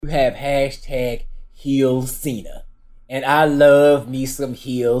You have hashtag Heel Cena. And I love me some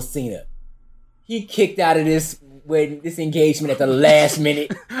Heel Cena. He kicked out of this engagement at the last minute.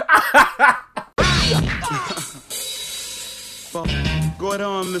 Go ahead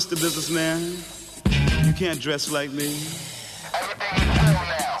on, Mr. Businessman. You can't dress like me.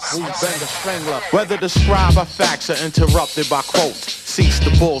 Whether describe our facts are interrupted by quotes. Cease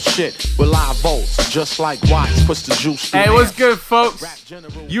the bullshit with live votes. Just like Watts puts the juice. Hey, what's good, folks?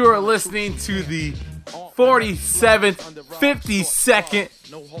 You are listening to the 47th,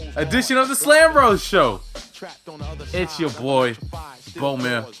 52nd edition of the Slambros show. It's your boy,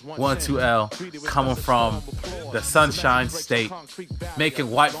 Bowman 12L, coming from the Sunshine State, making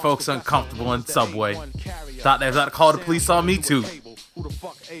white folks uncomfortable in Subway. Thought they was about to call the police on me too.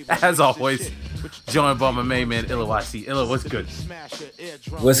 As always, joined by my main man, Illa YC. Illa, what's good?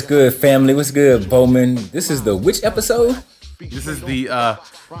 What's good, family? What's good, Bowman? This is the which episode? This is the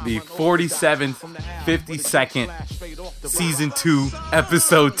 47th, 52nd, season 2,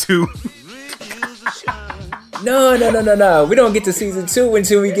 episode 2. No. We don't get to season 2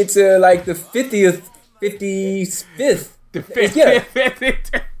 until we get to like the 55th. The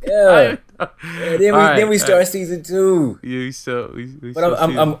 50th. Yeah. Then we start season 2. Yeah,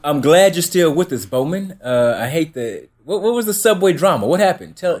 But I'm glad you're still with us, Bowman. I hate the what was the Subway drama? What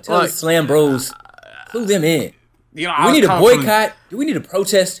happened? Tell the Slambros, clue them in. You know, Do we need a boycott? Do we need a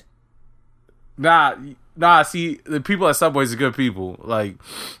protest? Nah. See, the people at Subway's are good people. Like,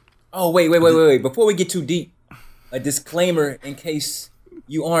 oh wait. Before we get too deep, a disclaimer in case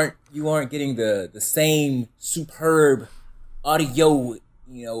you aren't getting the same superb audio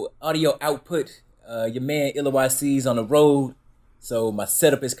output. Your man Illa YC's on the road, so my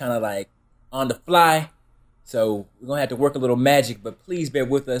setup is kind of like on the fly. So we're gonna have to work a little magic, but please bear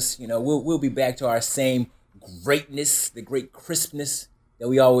with us. You know, we'll be back to our same greatness, the great crispness that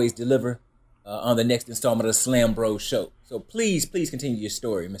we always deliver on the next installment of the Slambros show. So please continue your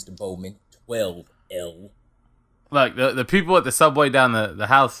story, Mr. Bowman 12L. Like the people at the Subway down the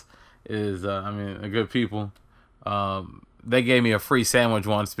house is, a good people. They gave me a free sandwich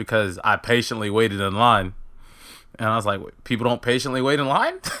once because I patiently waited in line, and I was like, people don't patiently wait in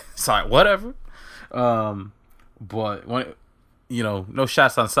line. So like, whatever. But when no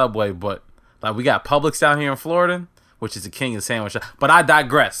shots on Subway, but like we got Publix down here in Florida, which is the king of sandwich. But I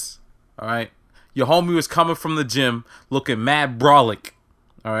digress. All right, your homie was coming from the gym looking mad brolic.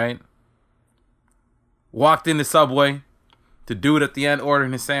 All right. Walked in the Subway, the dude at the end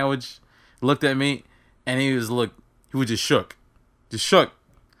ordering his sandwich looked at me, and he was just shook.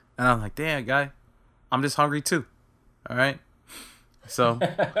 And I'm like, damn, guy, I'm just hungry too. All right. So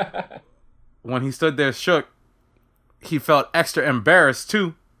when he stood there shook, he felt extra embarrassed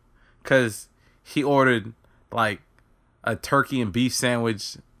too, because he ordered like a turkey and beef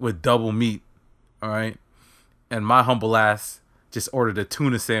sandwich with double meat. All right. And my humble ass just ordered a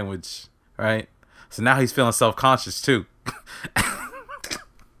tuna sandwich. All right. So now he's feeling self-conscious too.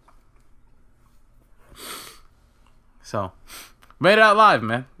 So, made it out live,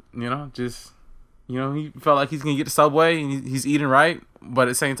 man. He felt like he's going to get the Subway and he's eating right, but at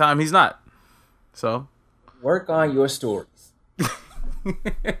the same time, he's not. So, work on your stories.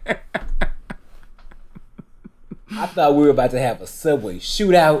 I thought we were about to have a Subway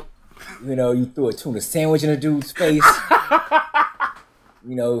shootout. You threw a tuna sandwich in a dude's face.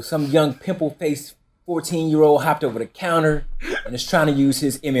 Some young pimple-faced 14-year-old hopped over the counter and is trying to use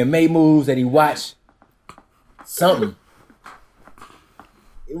his MMA moves that he watched. Something.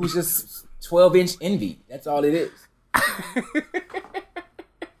 It was just 12-inch envy. That's all it is.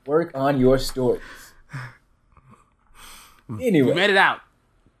 Work on your stories. Anyway. We made it out.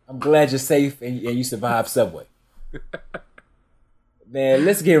 I'm glad you're safe and you survived Subway. Man,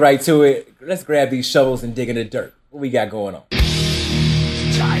 let's get right to it. Let's grab these shovels and dig in the dirt. What we got going on?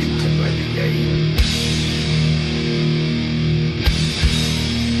 Time to play the game.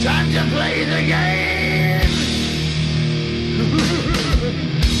 Time to play the game.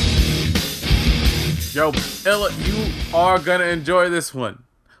 Yo, Illa, you are gonna enjoy this one.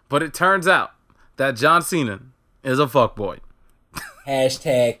 But it turns out that John Cena is a fuckboy.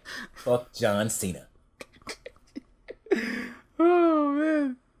 Hashtag fuck John Cena.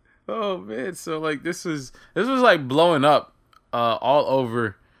 Oh man. So like this was like blowing up all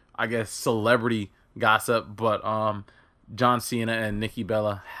over, I guess, celebrity gossip. But John Cena and Nikki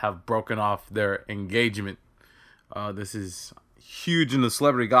Bella have broken off their engagement. This is huge in the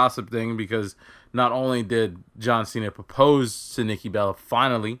celebrity gossip thing because not only did John Cena propose to Nikki Bella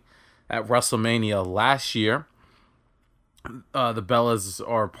finally at WrestleMania last year, the Bellas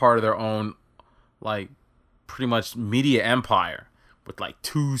are part of their own, like, pretty much media empire with like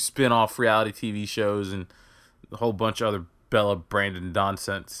 2 spin-off reality TV shows and a whole bunch of other Bella Brandon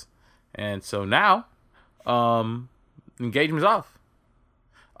nonsense. And so now, engagement's off.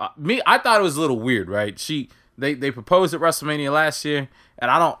 I thought it was a little weird, right? They proposed at WrestleMania last year,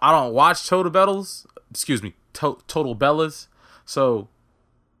 and I don't watch Total Bellas. Total Bellas. So,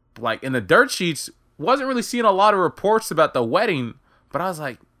 like in the dirt sheets, wasn't really seeing a lot of reports about the wedding. But I was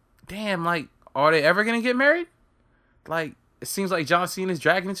like, damn, like, are they ever gonna get married? Like, it seems like John Cena's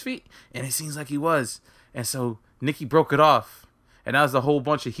dragging his feet, and it seems like he was. And so Nikki broke it off, and that was a whole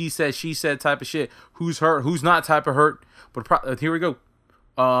bunch of he said, she said type of shit. Who's hurt? Who's not? Type of hurt. But here we go.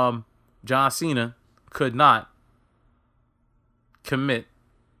 John Cena could not commit,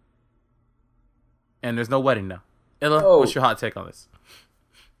 and there's no wedding now. Ella, what's your hot take on this?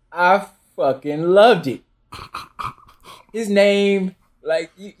 I fucking loved it. His name,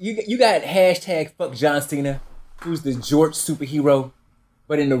 like, you got hashtag fuck John Cena, who's the George superhero,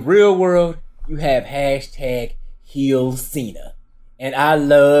 but in the real world, you have hashtag heel Cena, and I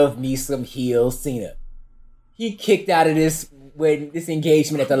love me some heel Cena. He kicked out of this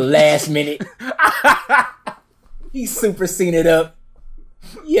engagement at the last minute. He super Cena'd up.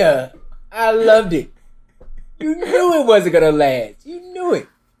 Yeah, I loved it. You knew it wasn't gonna last. You knew it.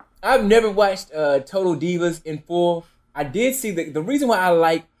 I've never watched Total Divas in full. I did see the reason why I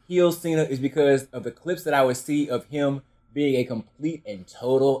like heel Cena is because of the clips that I would see of him being a complete and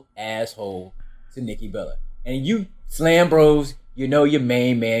total asshole to Nikki Bella. And you Slambros, you know your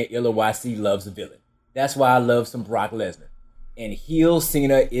main man, Illa YC, loves a villain. That's why I love some Brock Lesnar. And heel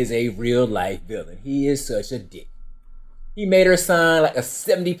Cena is a real life villain. He is such a dick. He made her sign like a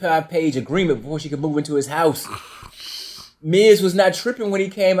 75-page agreement before she could move into his house. Miz was not tripping when he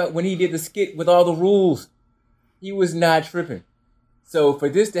came out, when he did the skit with all the rules. He was not tripping. So for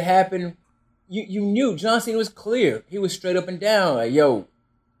this to happen, you knew John Cena was clear. He was straight up and down. Like, yo,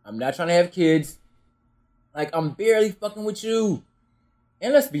 I'm not trying to have kids. Like, I'm barely fucking with you.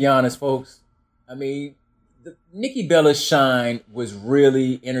 And let's be honest, folks. I mean, Nikki Bella's shine was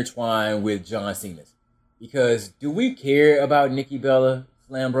really intertwined with John Cena's. Because do we care about Nikki Bella,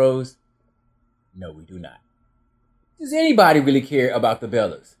 Slambros? No, we do not. Does anybody really care about the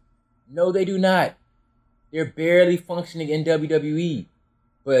Bellas? No, they do not. They're barely functioning in WWE.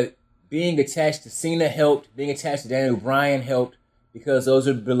 But being attached to Cena helped. Being attached to Daniel Bryan helped. Because those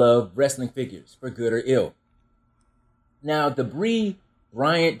are beloved wrestling figures, for good or ill. Now, the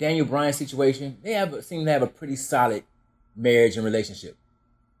Daniel Bryan situation, they seem to have a pretty solid marriage and relationship.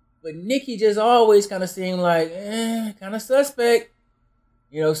 But Nikki just always kind of seemed like, kind of suspect.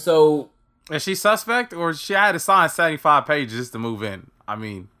 You know, so... Is she suspect, or she had to sign 75 pages just to move in? I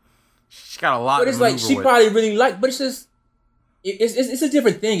mean, she got a lot to maneuver with. But it's like, she probably really liked... But it's just... It's a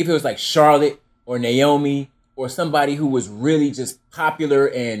different thing if it was like Charlotte or Naomi or somebody who was really just popular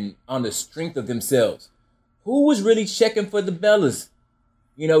and on the strength of themselves. Who was really checking for the Bellas?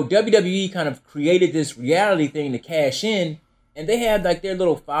 You know, WWE kind of created this reality thing to cash in, and they had like their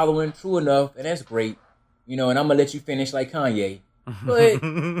little following, true enough, and that's great. You know, and I'm gonna let you finish like Kanye. But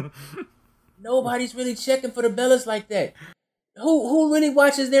nobody's really checking for the Bellas like that. Who really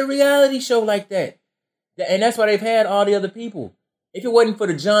watches their reality show like that? And that's why they've had all the other people. If it wasn't for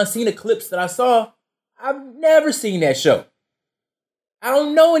the John Cena clips that I saw, I've never seen that show. I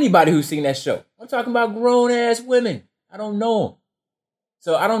don't know anybody who's seen that show. I'm talking about grown-ass women. I don't know them.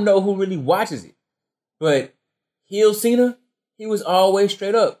 So I don't know who really watches it. But heel Cena, he was always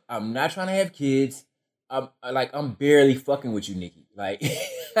straight up. I'm not trying to have kids. I'm barely fucking with you, Nikki. Like,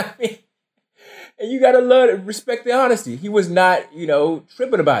 I mean, and you gotta respect the honesty. He was not,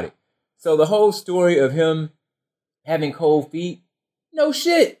 tripping about it. So the whole story of him having cold feet, no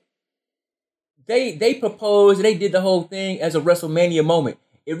shit. They proposed, they did the whole thing as a WrestleMania moment.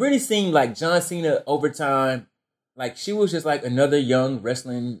 It really seemed like John Cena over time, like she was just like another young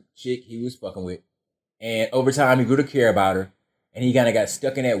wrestling chick he was fucking with. And over time he grew to care about her. And he kind of got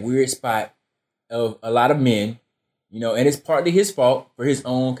stuck in that weird spot of a lot of men, and it's partly his fault for his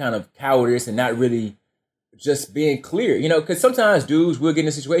own kind of cowardice and not really just being clear, because sometimes dudes will get in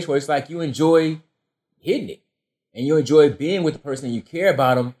a situation where it's like you enjoy hitting it and you enjoy being with the person and you care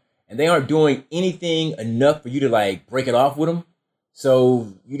about them and they aren't doing anything enough for you to like break it off with them.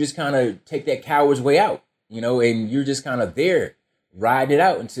 So you just kind of take that coward's way out, and you're just kind of there riding it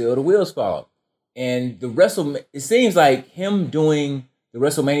out until the wheels fall off. And it seems like him doing the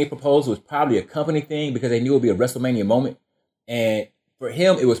WrestleMania proposal was probably a company thing because they knew it would be a WrestleMania moment. And for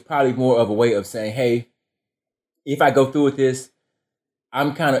him, it was probably more of a way of saying, hey, if I go through with this,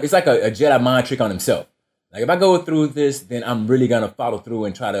 it's like a Jedi mind trick on himself. Like if I go through with this, then I'm really going to follow through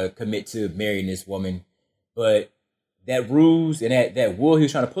and try to commit to marrying this woman. But that ruse and that wool he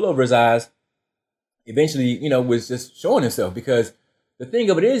was trying to pull over his eyes eventually, was just showing himself. Because the thing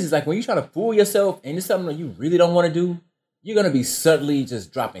of it is like when you try to fool yourself and it's something that you really don't want to do, you're going to be subtly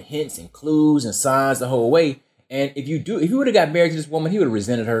just dropping hints and clues and signs the whole way. And if you would have got married to this woman, he would have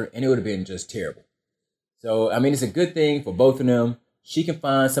resented her and it would have been just terrible. So, I mean, it's a good thing for both of them. She can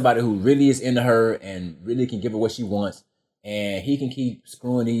find somebody who really is into her and really can give her what she wants. And he can keep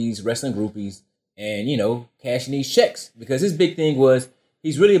screwing these wrestling groupies and, cashing these checks. Because his big thing was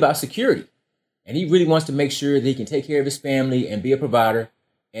he's really about security. And he really wants to make sure that he can take care of his family and be a provider.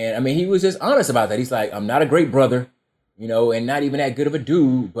 And, I mean, he was just honest about that. He's like, I'm not a great brother, and not even that good of a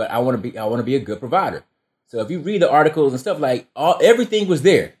dude, but I want to be a good provider. So if you read the articles and stuff, like everything was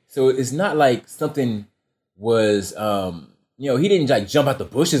there. So it's not like something was, he didn't like jump out the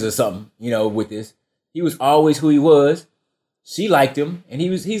bushes or something, with this. He was always who he was. She liked him, and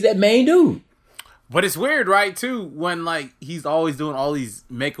he's that main dude. But it's weird, right, too, when, like, he's always doing all these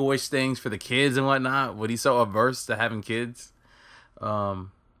Make-A-Wish things for the kids and whatnot, but he's so averse to having kids. I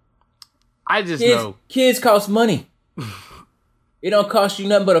just know. Kids cost money. It don't cost you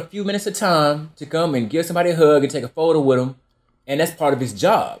nothing but a few minutes of time to come and give somebody a hug and take a photo with them, and that's part of his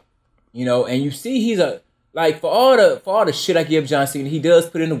job, And you see, he's for all the shit I give John Cena, he does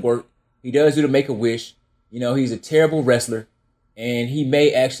put in the work. He does do the Make-A-Wish. He's a terrible wrestler, and he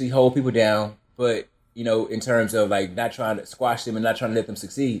may actually hold people down, but in terms of like not trying to squash them and not trying to let them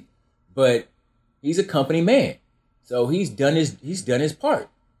succeed. But he's a company man, so he's done his part.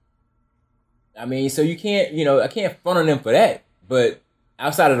 I mean, so you can't, I can't front on him for that. But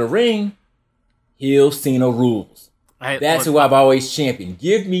outside of the ring, heel Cena rules. That's who I've always championed.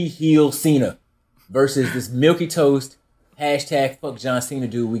 Give me heel Cena versus this milky toast #fuck John Cena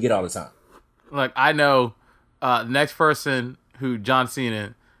dude we get all the time. Look, I know the next person who John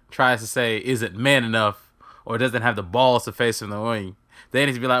Cena tries to say isn't man enough or doesn't have the balls to face him in the ring, they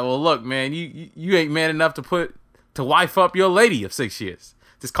need to be like, well, look, man, you ain't man enough to wife up your lady of 6 years.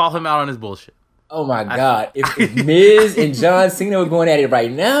 Just call him out on his bullshit. Oh my God. If Miz and John Cena were going at it right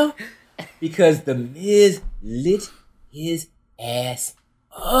now, because the Miz lit his ass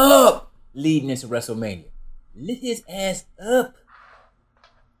up leading into WrestleMania. Lit his ass up.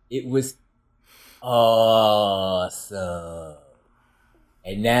 It was awesome.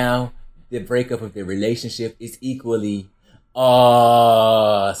 And now the breakup of their relationship is equally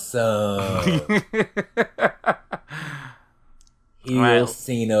awesome. Heel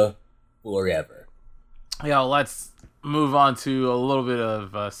Cena forever. Yo, let's move on to a little bit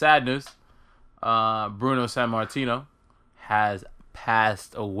of sad news. Bruno Sammartino has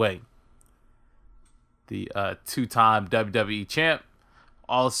passed away. The two-time WWE champ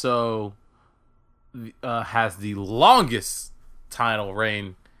also has the longest title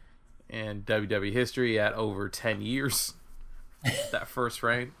reign in WWE history at over 10 years. That first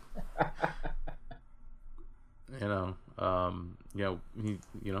reign.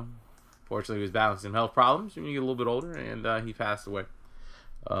 Fortunately, he was battling some health problems when you get a little bit older, and he passed away.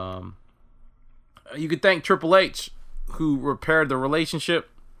 You could thank Triple H, who repaired the relationship.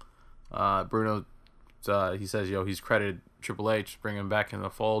 Bruno, he says, he's credited Triple H bringing him back in the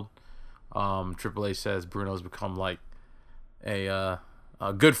fold. Triple H says Bruno's become like a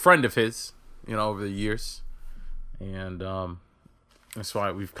good friend of his, over the years, and that's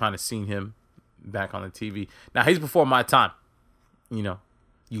why we've kind of seen him back on the TV. Now he's before my time, you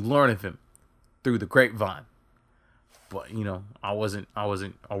learn of him through the grapevine, but I wasn't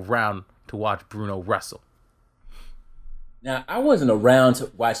around to watch Bruno wrestle. Now I wasn't around to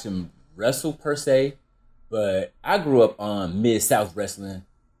watch him wrestle per se, but I grew up on Mid-South Wrestling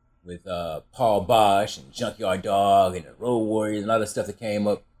with Paul Bosch and Junkyard Dog and the Road Warriors and all the stuff that came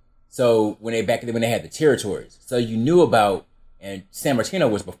up. So when they had the territories, so you knew about, and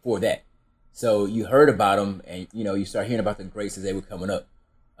Sammartino was before that. So you heard about them, and you start hearing about the greats as they were coming up.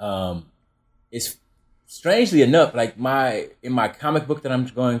 It's strangely enough, like in my comic book that I'm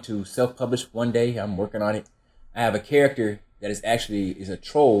going to self-publish one day, I'm working on it. I have a character that is a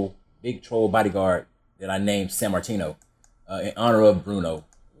troll, big troll bodyguard that I named Sammartino in honor of Bruno.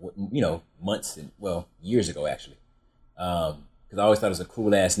 Years ago actually, because I always thought it was a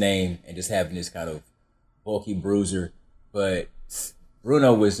cool ass name, and just having this kind of bulky bruiser, but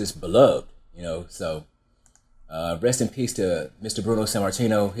Bruno was just beloved, so rest in peace to Mr. Bruno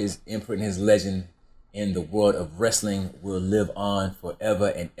Sammartino. His imprint and his legend in the world of wrestling will live on forever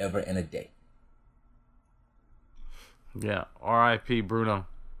and ever and a day. Yeah, R.I.P. Bruno.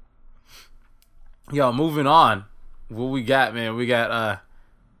 Yo, moving on. What we got, man? We got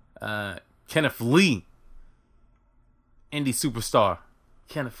Kenneth Lee, indie superstar.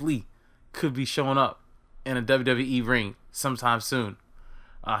 Kenneth Lee could be showing up in a WWE ring sometime soon.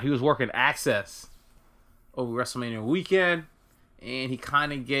 He was working Access over WrestleMania weekend, and he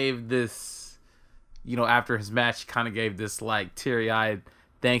kind of gave this, after his match, he kind of gave this like teary-eyed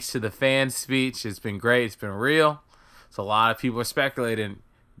thanks to the fans speech. It's been great. It's been real. So a lot of people are speculating,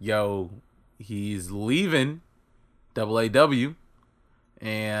 he's leaving AAW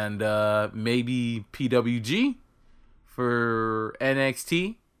and maybe PWG for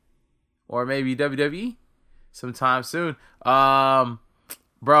NXT or maybe WWE sometime soon.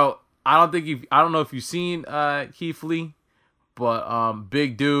 Bro, I don't know if you've seen Keith Lee, but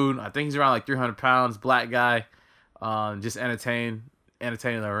big dude. I think he's around like 300 pounds, black guy. Just entertaining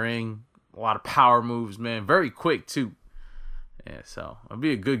the ring. A lot of power moves, man. Very quick too. Yeah, so it'd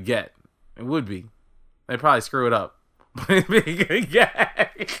be a good get. It would be. They'd probably screw it up, but it'd be a good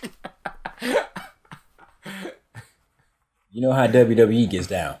get. You know how WWE gets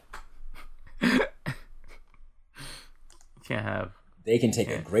down. Can't have. They can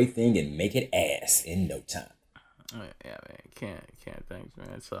take a great thing and make it ass in no time. Yeah, man. Can't. Thanks,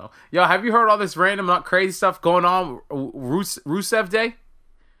 man. So, yo, have you heard all this random, not crazy stuff going on? Rusev Day?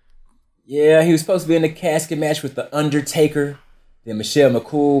 Yeah, he was supposed to be in the casket match with The Undertaker. Then Michelle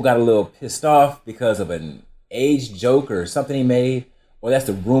McCool got a little pissed off because of an age joke or something he made. Well, that's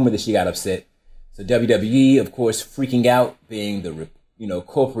the rumor that she got upset. So WWE, of course, freaking out, being the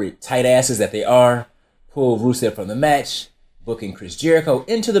corporate tight asses that they are, pulled Rusev from the match, booking Chris Jericho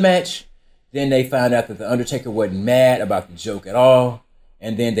into the match. Then they found out that The Undertaker wasn't mad about the joke at all.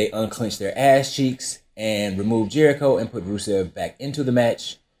 And then they unclenched their ass cheeks and removed Jericho and put Rusev back into the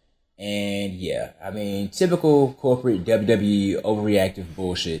match. And yeah, I mean, typical corporate WWE overreactive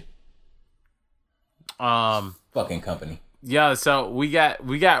bullshit. Fucking company. Yeah, so we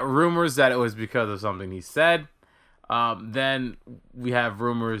got rumors that it was because of something he said. Then we have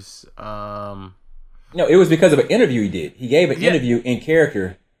rumors. No, it was because of an interview he did. He gave an interview in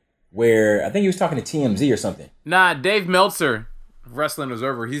character where I think he was talking to TMZ or something. Nah, Dave Meltzer, Wrestling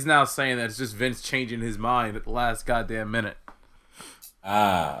Observer, he's now saying that it's just Vince changing his mind at the last goddamn minute.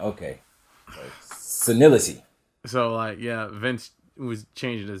 Ah, okay. Senility. So, Vince was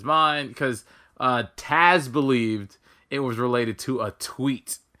changing his mind because Taz believed it was related to a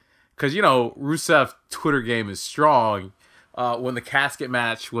tweet. Because, Rusev's Twitter game is strong. When the casket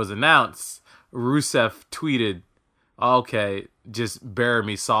match was announced, Rusev tweeted, "Okay, just bury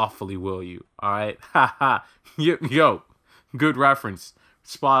me softly, will you? All right? Ha ha. Yo, good reference.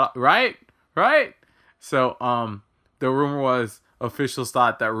 Spot, right? Right? So, the rumor was officials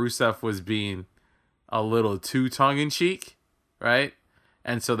thought that Rusev was being a little too tongue-in-cheek, right?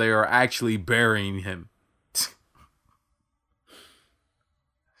 And so they are actually burying him.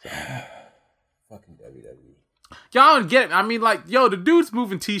 Fucking WWE. Y'all don't get it. I mean, the dude's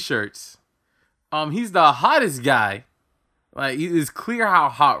moving t-shirts. He's the hottest guy. Like, it is clear how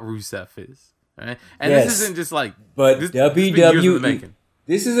hot Rusev is. Right? And yes, this isn't just but this, WWE.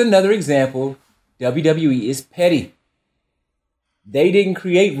 This is another example. WWE is petty. They didn't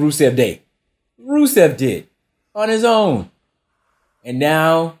create Rusev Day. Rusev did on his own. And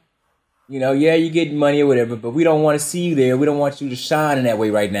now, you get money or whatever, but we don't want to see you there. We don't want you to shine in that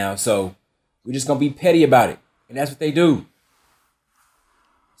way right now. So we're just going to be petty about it. And that's what they do.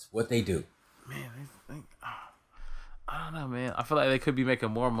 It's what they do. Man, I don't know, man. I feel like they could be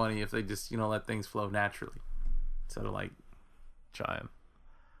making more money if they just, let things flow naturally. Instead of try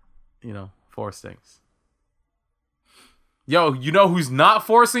and, force things. Yo, you know who's not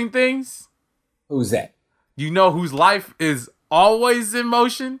forcing things? Who's that? You know whose life is always in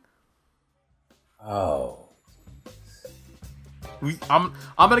motion? Oh. I'm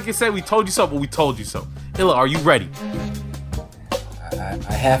gonna say we told you so, but we told you so. Illa, are you ready?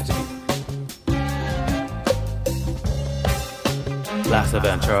 I have to be. Las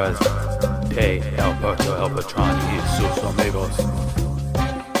Aventuras de Alberto El Patron y sus amigos.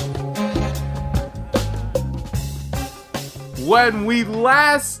 When we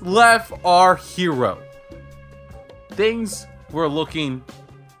last left our hero, things were looking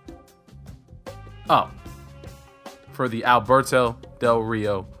up for the Alberto Del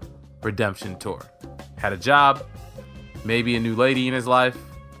Rio Redemption Tour. Had a job, maybe a new lady in his life,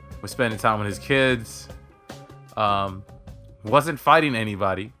 was spending time with his kids, wasn't fighting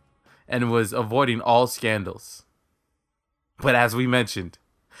anybody, and was avoiding all scandals. But as we mentioned,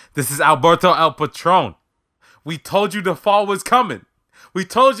 this is Alberto El Patron. We told you the fall was coming. We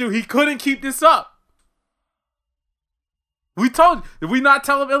told you he couldn't keep this up. Did we not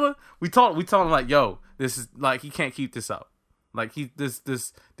tell him, Illa? We told him yo, this is he can't keep this up. This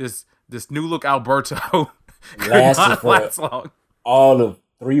new look Alberto lasted for last long. All of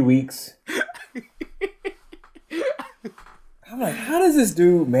 3 weeks. I'm like, how does this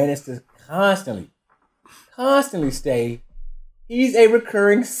dude manage to constantly stay? He's a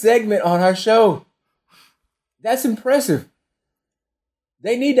recurring segment on our show. That's impressive.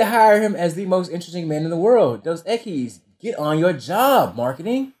 They need to hire him as the most interesting man in the world. Those Equis, get on your job,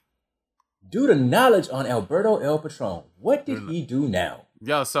 marketing. Due to knowledge on Alberto El Patron, what did he do now?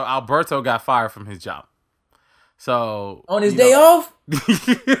 Yo, so Alberto got fired from his job. So on his day off?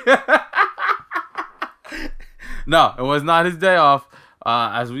 No, it was not his day off.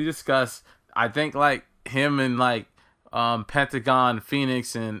 As we discussed, I think like him and like Pentagon,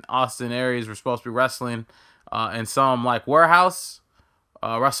 Phoenix, and Austin Aries were supposed to be wrestling in some like warehouse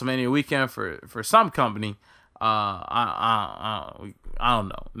WrestleMania weekend for some company. I don't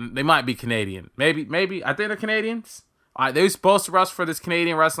know. They might be Canadian. Maybe. I think they're Canadians. All right, they were supposed to wrestle for this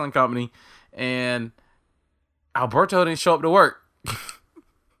Canadian wrestling company, and Alberto didn't show up to work.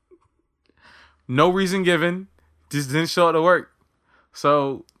 No reason given. Just didn't show up to work.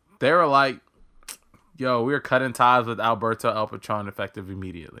 So they were like, yo, we're cutting ties with Alberto El Patron effective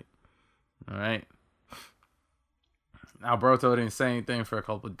immediately. All right. Alberto didn't say anything for a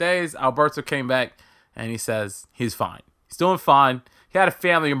couple of days. Alberto came back and he says he's fine. He's doing fine. He had a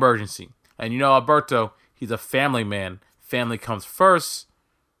family emergency. And you know, Alberto, he's a family man. Family comes first.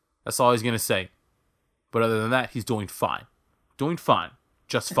 That's all he's going to say. But other than that, he's doing fine. Doing fine.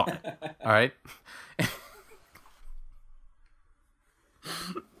 Just fine. All right?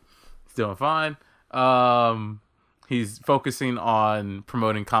 He's doing fine. He's focusing on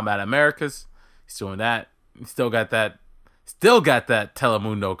promoting Combat Americas. He's doing that. He's still got that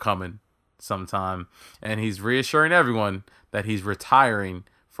Telemundo coming sometime. And he's reassuring everyone that he's retiring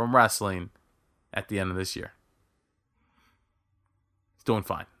from wrestling at the end of this year. He's doing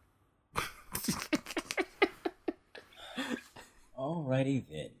fine. Alrighty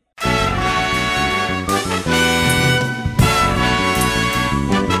then.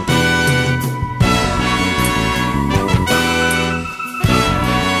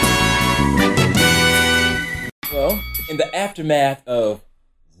 Well, in the aftermath of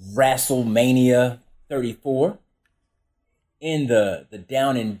WrestleMania 34, in the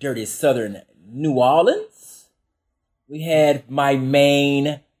down and dirty southern New Orleans, we had my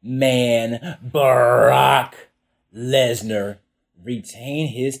main man, Brock Lesnar, retain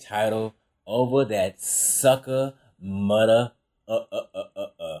his title over that sucker mother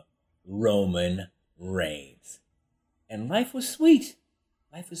Roman Reigns. And life was sweet.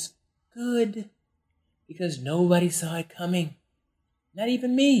 Life was good. Because nobody saw it coming. Not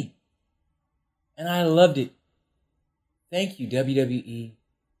even me. And I loved it. Thank you, WWE,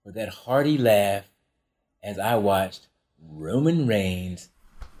 for that hearty laugh as I watched Roman Reigns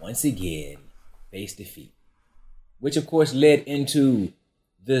once again face defeat. Which, of course, led into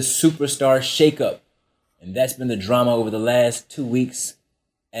the superstar shakeup. And that's been the drama over the last 2 weeks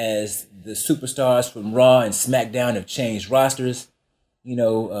as the superstars from Raw and SmackDown have changed rosters. You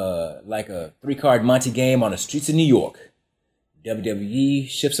know, like a 3-card Monte game on the streets of New York. WWE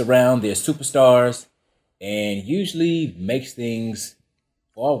shifts around their superstars and usually makes things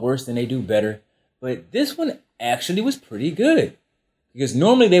far worse than they do better. But this one actually was pretty good. Because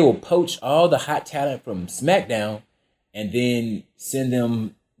normally they will poach all the hot talent from SmackDown and then send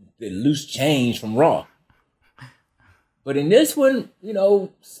them the loose change from Raw. But in this one, you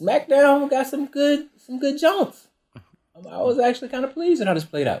know, SmackDown got some good jumps. I was actually kind of pleased with how this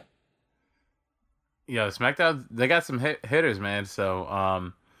played out. Yeah, SmackDown, they got some hitters, man.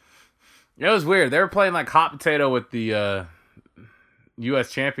 So, it was weird. They were playing like hot potato with the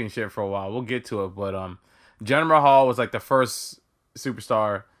U.S. Championship for a while. We'll get to it, but Jinder Mahal was like the first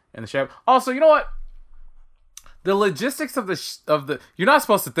superstar in the show. Also, you know what? The logistics of the you're not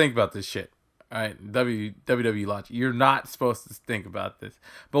supposed to think about this shit. All right, WWE logic. You're not supposed to think about this.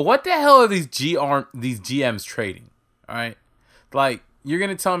 But what the hell are these GMs trading? All right, like you're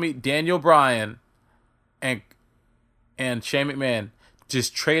gonna tell me Daniel Bryan and Shane McMahon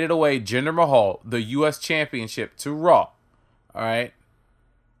just traded away Jinder Mahal, the U.S. Championship, to Raw. All right,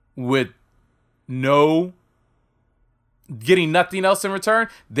 with getting nothing else in return.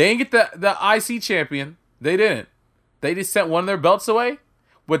 They didn't get the IC champion. They didn't. They just sent one of their belts away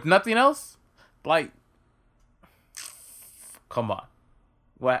with nothing else. Like, come on,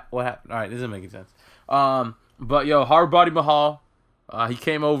 what happened? All right, this isn't making sense. But yo, Hardbody Mahal, he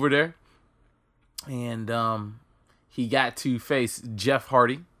came over there, and he got to face Jeff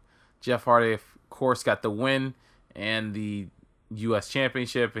Hardy. Jeff Hardy, of course, got the win and the U.S.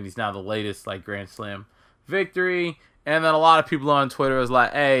 Championship, and he's now the latest like Grand Slam victory. And then a lot of people on Twitter was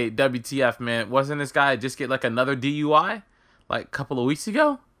like, "Hey, WTF, man? Wasn't this guy just get like another DUI like a couple of weeks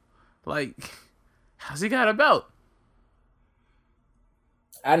ago? Like, how's he got a belt?"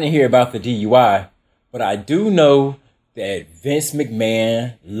 I didn't hear about the DUI, but I do know that Vince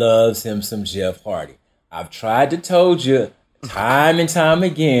McMahon loves him some Jeff Hardy. I've tried to told you time and time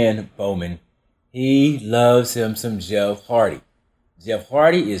again, Bowman, he loves him some Jeff Hardy. Jeff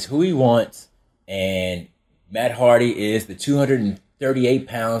Hardy is who he wants, and Matt Hardy is the 238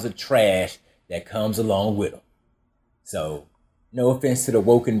 pounds of trash that comes along with him. So, no offense to the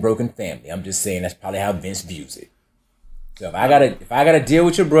woke and broken family. I'm just saying that's probably how Vince views it. So if I gotta deal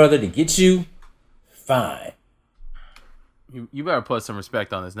with your brother to get you, fine. You better put some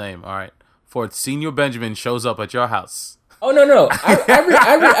respect on his name, all right? For Senior Benjamin shows up at your house. Oh no,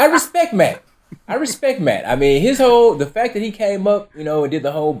 I respect Matt. I respect Matt. I mean, the fact that he came up, and did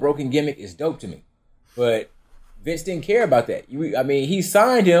the whole broken gimmick is dope to me. But Vince didn't care about that. He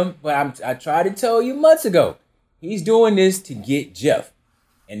signed him, but I tried to tell you months ago, he's doing this to get Jeff,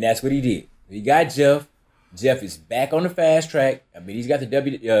 and that's what he did. He got Jeff. Jeff is back on the fast track. I mean, he's got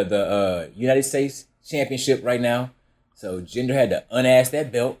the United States Championship right now. So Jinder had to unass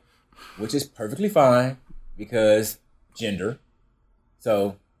that belt, which is perfectly fine because Jinder.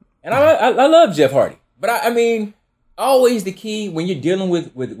 So, and I love Jeff Hardy, but I mean, always the key when you're dealing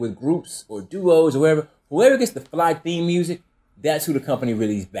with groups or duos or whoever gets the fly theme music, that's who the company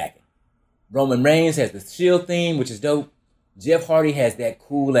really is backing. Roman Reigns has the Shield theme, which is dope. Jeff Hardy has that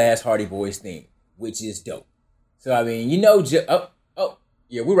cool ass Hardy Boys theme, which is dope. So I mean, Jeff.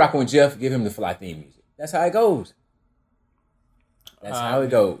 Yeah, we're rocking with Jeff. Give him the fly theme music. That's how it goes. That's how it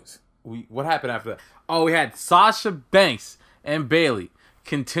goes. What happened after that? Oh, we had Sasha Banks and Bayley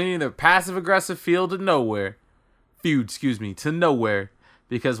continue their passive-aggressive feud to nowhere,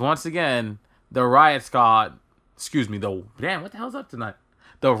 because once again, the Riot Squad, what the hell's up tonight?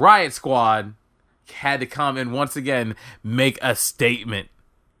 The Riot Squad had to come and once again make a statement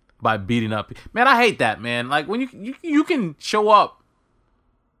by beating up. Man, I hate that, man. Like, when you can show up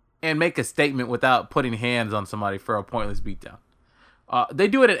and make a statement without putting hands on somebody for a pointless beatdown. They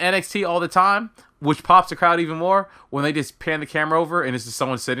do it at NXT all the time, which pops the crowd even more when they just pan the camera over and it's just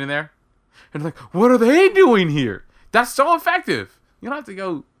someone sitting there. And like, what are they doing here? That's so effective. You don't have to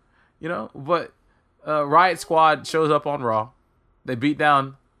go, but Riot Squad shows up on Raw. They beat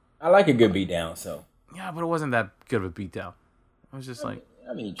down. I like a good beatdown, so. Yeah, but it wasn't that good of a beatdown. It was just like.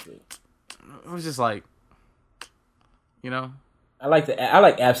 True. It was just like, I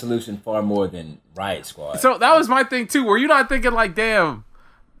like Absolution far more than Riot Squad. So that was my thing too. Were you not thinking like, damn,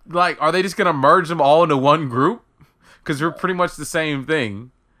 like, are they just gonna merge them all into one group? Because they're pretty much the same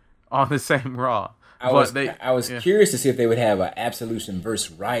thing on the same Raw. I was curious to see if they would have an Absolution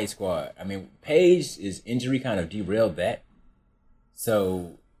versus Riot Squad. I mean, Paige's injury kind of derailed that.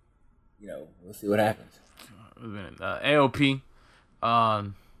 So, we'll see what happens. AOP.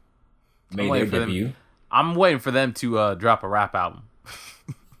 Made their debut. I'm waiting for them to drop a rap album.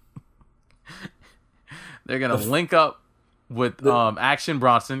 They're gonna link up with Action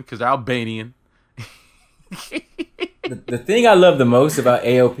Bronson because they're Albanian. The thing I love the most about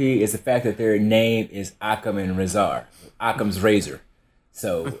AOP is the fact that their name is Akam and Razor, Akam's Razor.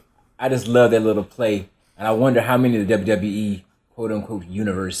 So I just love that little play, and I wonder how many of the WWE quote unquote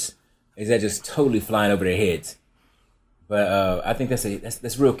universe is that just totally flying over their heads. But I think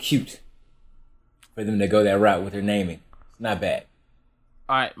that's real cute for them to go that route with their naming. It's not bad.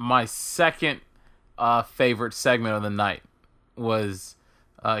 All right, my second favorite segment of the night was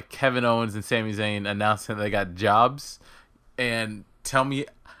Kevin Owens and Sami Zayn announcing they got jobs. And tell me,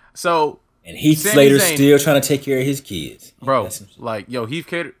 so and Heath Slater's still trying to take care of his kids, bro. Like, yo, Heath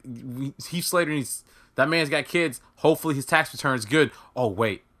Slater, that man's got kids. Hopefully, his tax return's good. Oh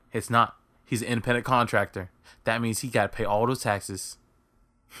wait, it's not. He's an independent contractor. That means he got to pay all those taxes.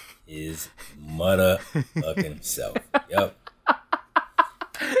 His motherfucking self. Yep.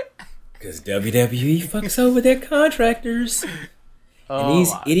 Because WWE fucks over their contractors. And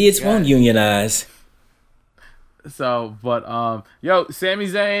these idiots won't unionize. So, but, Sami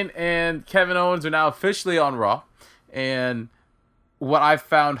Zayn and Kevin Owens are now officially on Raw. And what I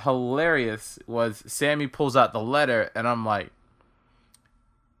found hilarious was Sami pulls out the letter, and I'm like,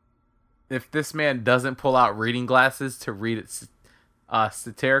 if this man doesn't pull out reading glasses to read it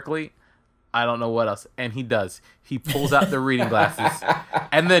satirically, I don't know what else. And he does. He pulls out the reading glasses,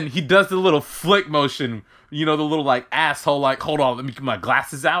 and then he does the little flick motion, the little like asshole, like, hold on, let me get my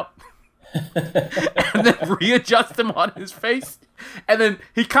glasses out. And then readjust them on his face. And then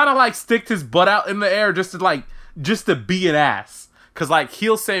he kind of like sticked his butt out in the air just to be an ass. Cause like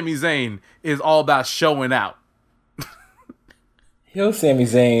heel Sami Zayn is all about showing out. Heel Sami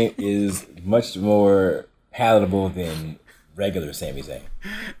Zayn is much more palatable than regular Sami Zayn.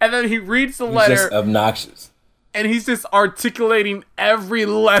 And then he reads the letter. He's just obnoxious. and he's just articulating every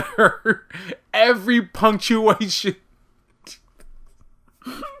letter, every punctuation.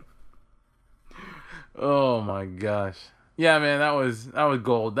 Oh my gosh. Yeah, man, that was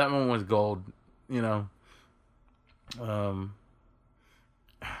gold. That one was gold, you know.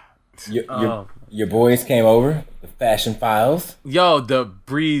 Your boys came over, the Fashion Files. Yo, the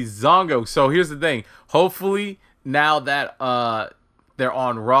Breezongo. So here's the thing. Hopefully, now that they're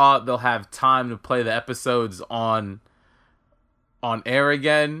on Raw, they'll have time to play the episodes on air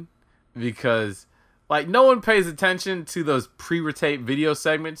again, because like no one pays attention to those pre-taped video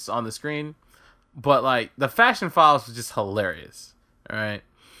segments on the screen, but like the Fashion Files was just hilarious. All right,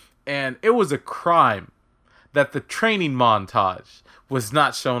 and it was a crime that the training montage was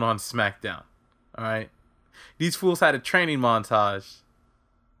not shown on SmackDown. All right, these fools had a training montage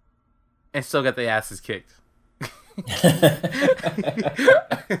and still got their asses kicked.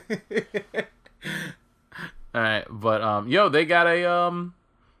 All right, but yo, they got a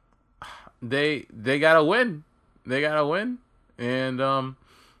they got a win. They got a win, and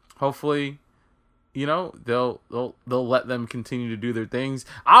hopefully, you know, they'll let them continue to do their things.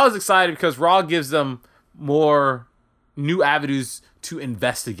 I was excited because Raw gives them more new avenues to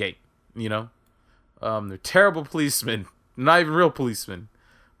investigate. You know, they're terrible policemen, not even real policemen,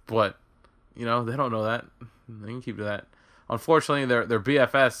 but you know they don't know that. They can keep to that. Unfortunately, their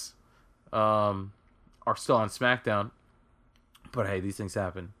BFS are still on SmackDown, but hey, these things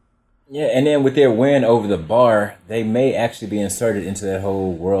happen. Yeah, and then with their win over the Bar, they may actually be inserted into that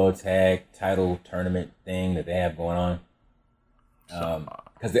whole World Tag Title Tournament thing that they have going on.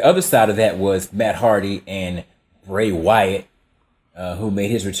 Because the other side of that was Matt Hardy and Bray Wyatt, who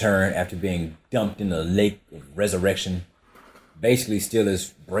made his return after being dumped in the Lake of Resurrection. Basically still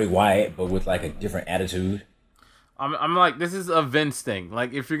as Bray Wyatt, but with like a different attitude. I'm like, this is a Vince thing.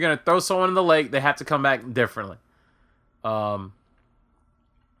 Like, if you're going to throw someone in the lake, they have to come back differently. I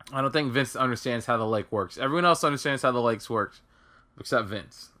don't think Vince understands how the lake works. Everyone else understands how the lakes works, except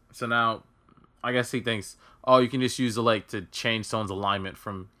Vince. So now, I guess he thinks, oh, you can just use the lake to change someone's alignment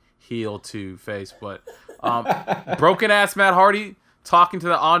from heel to face. But broken-ass Matt Hardy talking to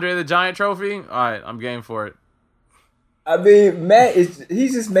the Andre the Giant trophy? All right, I'm game for it. I mean,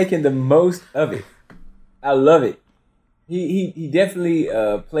 he's just making the most of it. I love it. He definitely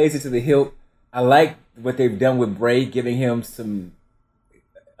plays it to the hilt. I like what they've done with Bray,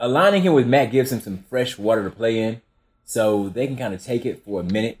 aligning him with Matt gives him some fresh water to play in, so they can kind of take it for a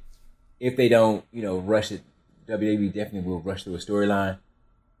minute. If they don't, rush it, WWE definitely will rush through a storyline.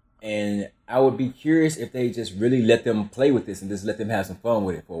 And I would be curious if they just really let them play with this and just let them have some fun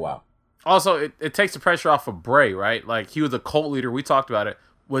with it for a while. Also, it takes the pressure off of Bray, right? Like, he was a cult leader. We talked about it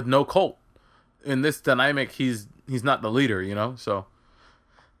with no cult. In this dynamic, he's not the leader, so.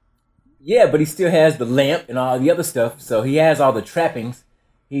 Yeah, but he still has the lamp and all the other stuff, so he has all the trappings.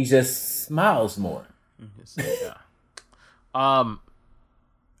 He just smiles more. Yeah.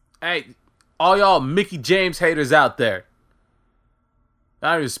 Hey, all y'all Mickey James haters out there.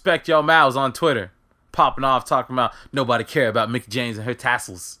 I respect y'all mouths on Twitter. Popping off, talking about nobody care about Mickey James and her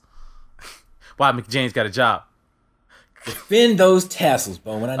tassels. Why Mickey James got a job? Defend those tassels,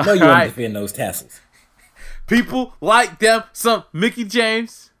 Bowman. I know you want to defend those tassels. People like them some Mickey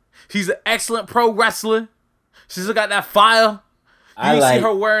James. She's an excellent pro wrestler. She's still got that fire. You didn't see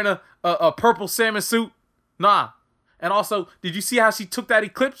her wearing a purple salmon suit? Nah. And also, did you see how she took that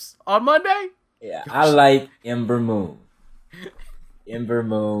eclipse on Monday? Yeah, I like Ember Moon. Ember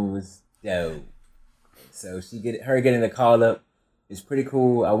Moon was dope. So her getting the call up is pretty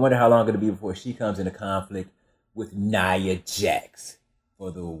cool. I wonder how long it'll be before she comes into conflict with Nia Jax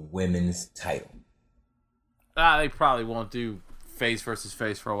for the women's title. They probably won't do face versus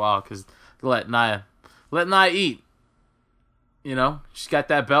face for a while because let Nia eat. She's got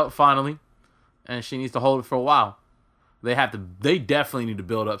that belt finally, and she needs to hold it for a while. They definitely need to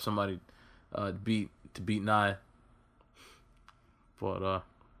build up somebody to beat Nia. But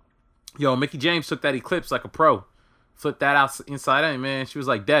yo, Mickey James took that eclipse like a pro. Flipped that out inside out, man. She was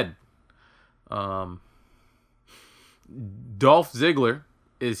like dead. Dolph Ziggler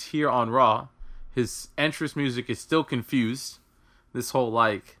is here on Raw. His entrance music is still confused. This whole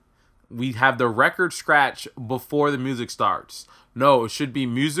we have the record scratch before the music starts. No, it should be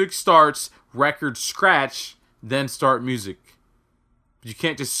music starts, record scratch, then start music. You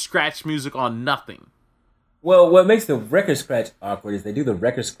can't just scratch music on nothing. Well, what makes the record scratch awkward is they do the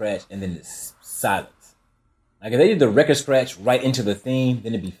record scratch and then it's silence. Like if they did the record scratch right into the theme,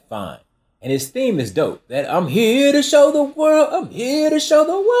 then it'd be fine. And his theme is dope. That I'm here to show the world. I'm here to show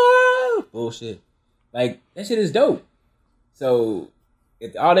the world. Bullshit. Like, that shit is dope. So,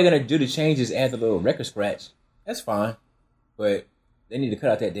 if all they're going to do to change is add the little record scratch, That's fine. But they need to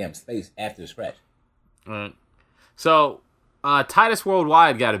cut out that damn space after the scratch. All right. So, Titus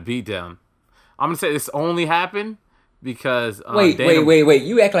Worldwide got a beatdown. I'm going to say this only happened because... wait.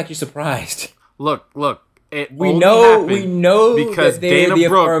 You act like you're surprised. Look. We know because that they're Dana the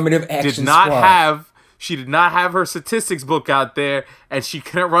Brooke affirmative action did not squad. She did not have her statistics book out there, and she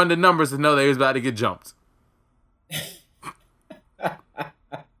couldn't run the numbers to know they was about to get jumped. All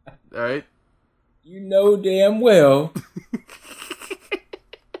right? You know damn well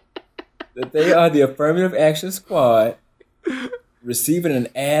that they are the affirmative action squad. Receiving an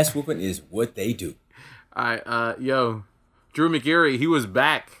ass whooping is what they do. All right, Drew McGarry, he was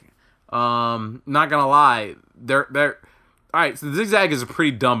back. Not gonna lie, they're all right. So the zigzag is a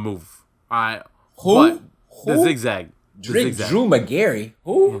pretty dumb move. All right, Who? The zigzag. Drew McGarry.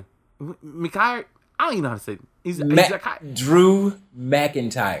 Who? McIntyre. I don't even know how to say it. He's Drew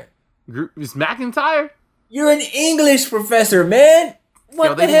McIntyre. Is McIntyre? You're an English professor, man.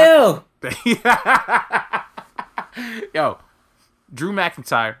 What the hell? Yo, Drew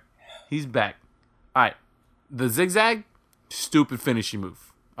McIntyre, he's back. All right, the zigzag, stupid finishing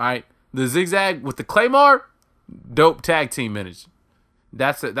move. All right, the zigzag with the Claymore, dope tag team finish.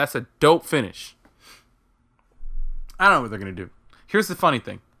 That's a dope finish. I don't know what they're gonna do. Here's the funny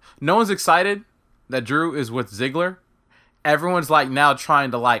thing: no one's excited that Drew is with Ziggler. Everyone's like now trying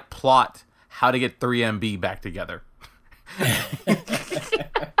to like plot how to get 3MB back together.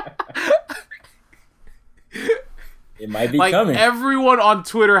 It might be like, coming. Everyone on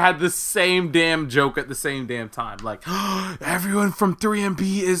Twitter had the same damn joke at the same damn time. Like, everyone from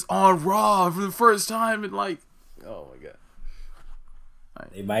 3MB is on Raw for the first time, and like, oh my god.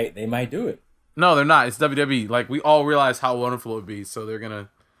 Right. They might do it. No, they're not. It's WWE. Like, we all realize how wonderful it would be, so they're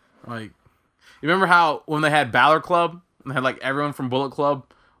gonna, like, you remember how when they had Balor Club, and they had like everyone from Bullet Club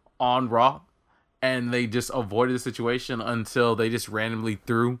on Raw, and they just avoided the situation until they just randomly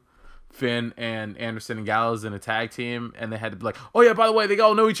threw Finn and Anderson and Gallows in a tag team, and they had to be like, oh yeah, by the way, they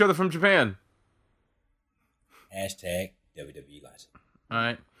all know each other from Japan. Hashtag WWE logic. All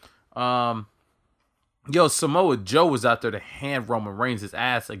right. Samoa Joe was out there to hand Roman Reigns his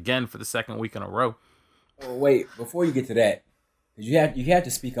ass again for the second week in a row. Oh, wait, before you get to that, you have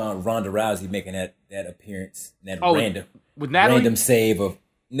to speak on Ronda Rousey making that appearance, random save of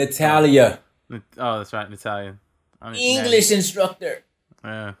Natalia. Oh, that's right, Natalia. English instructor.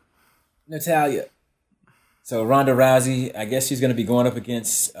 Yeah. Natalia. So Ronda Rousey, I guess she's going to be going up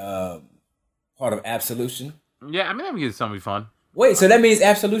against part of Absolution. Yeah, I mean, that would get something fun. Wait, so that means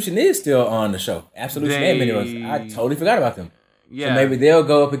Absolution is still on the show. Absolution and Mini. I totally forgot about them. Yeah. So maybe they'll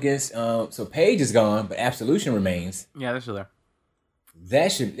go up against. So Paige is gone, but Absolution remains. Yeah, they're still there.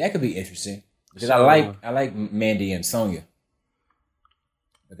 That could be interesting because So, I like Mandy and Sonya.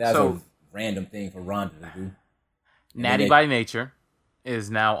 But that's a random thing for Ronda to do. Natty by Nature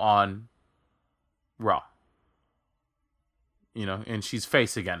is now on Raw. You know, and she's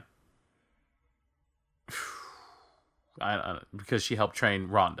face again. Because she helped train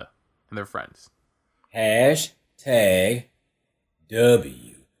Ronda and their friends. Hashtag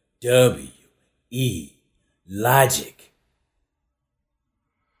WWE logic.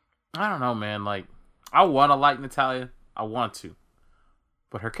 I don't know, man. Like, I want to like Natalia. I want to.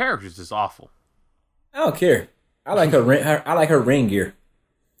 But her character's just awful. I don't care. I like her. I like her ring gear.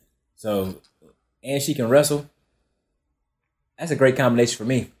 So, and she can wrestle. That's a great combination for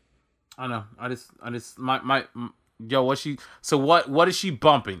me. I know. I just yo, what is she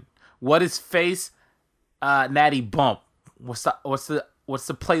bumping? What is face Natty bump? What's the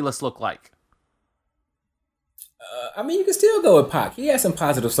playlist look like? I mean, you can still go with Pac. He has some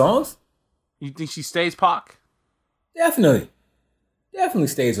positive songs. You think she stays Pac? Definitely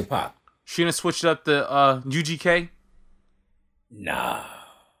stays with Pac. She gonna switch up the UGK? Nah.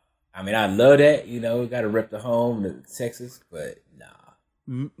 I mean, I love that. You know, got to rep the home, the Texas, but nah.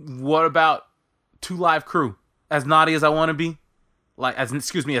 What about 2 Live Crew? As naughty as I want to be? Like, as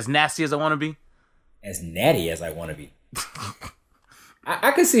nasty as I want to be? As natty as I want to be.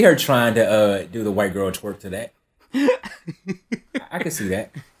 I could see her trying to do the white girl twerk to that. I could see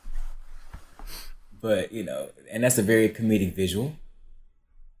that. But, you know, and that's a very comedic visual.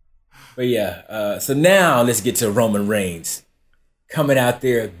 But yeah, so now let's get to Roman Reigns. Coming out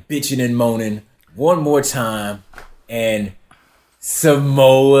there, bitching and moaning one more time. And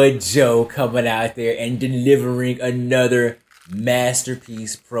Samoa Joe coming out there and delivering another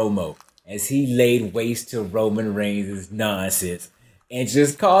masterpiece promo as he laid waste to Roman Reigns' nonsense and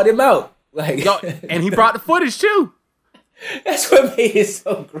just called him out. Like, yo, and he brought the footage too. That's what made it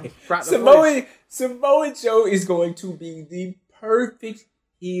so great. Samoa Joe is going to be the perfect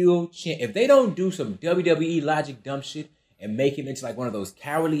heel champ. If they don't do some WWE logic dumb shit and make him into like one of those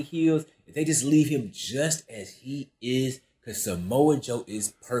cowardly heels, if they just leave him just as he is, because Samoa Joe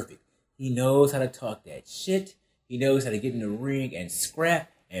is perfect. He knows how to talk that shit. He knows how to get in the ring and scrap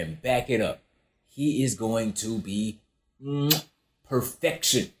and back it up. He is going to be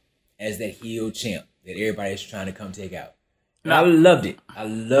perfection as that heel champ that everybody's trying to come take out. And I loved it. I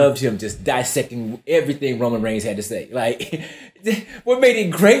loved him just dissecting everything Roman Reigns had to say. Like, what made it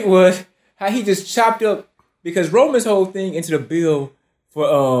great was how he just chopped up, because Roman's whole thing into the bill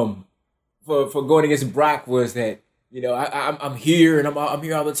for going against Brock was that, you know, I'm here and I'm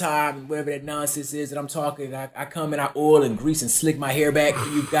here all the time and whatever that nonsense is that I'm talking. I come and I oil and grease and slick my hair back for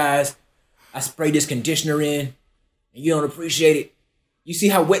you guys. I spray this conditioner in and you don't appreciate it. You see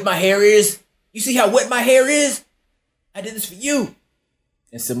how wet my hair is? You see how wet my hair is? I did this for you.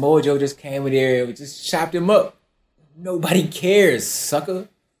 And Samoa Joe just came in there and just chopped him up. Nobody cares, sucker.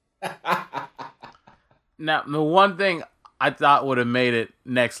 Now, the one thing I thought would have made it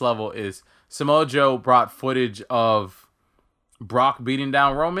next level is Samoa Joe brought footage of Brock beating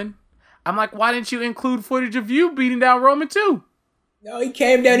down Roman. I'm like, why didn't you include footage of you beating down Roman too? No, he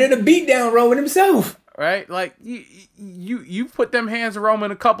came down there to beat down Roman himself. Right? Like, you put them hands on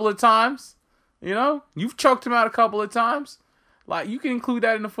Roman a couple of times. You know? You've choked him out a couple of times. Like, you can include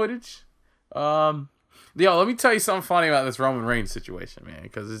that in the footage. Yo, let me tell you something funny about this Roman Reigns situation, man,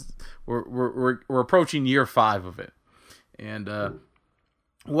 because we're approaching year 5 of it. And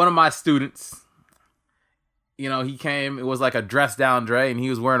one of my students, you know, he came, it was like a dress down Dre, and he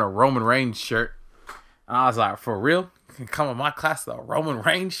was wearing a Roman Reigns shirt. And I was like, for real? You can come in my class with a Roman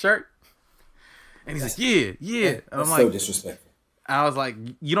Reigns shirt? And he's like, yeah. And I'm like, so disrespectful. I was like,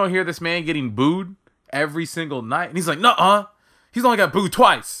 you don't hear this man getting booed every single night? And he's like, nuh-uh. He's only got booed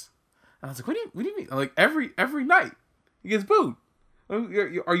twice. And I was like, what do you mean? I'm like, every night he gets booed.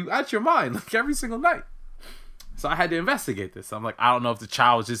 Are you out your mind? Like, every single night. So I had to investigate this. I'm like, I don't know if the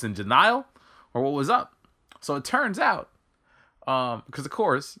child was just in denial or what was up. So it turns out, because of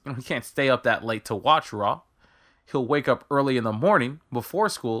course, you know, he can't stay up that late to watch Raw. He'll wake up early in the morning before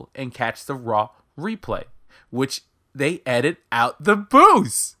school and catch the Raw replay, which they edit out the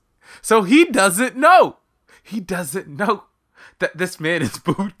boos. So he doesn't know. He doesn't know that this man is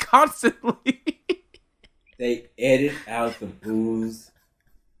booed constantly. They edit out the boos.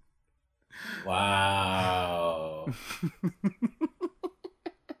 Wow.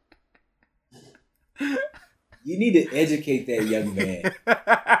 You need to educate that young man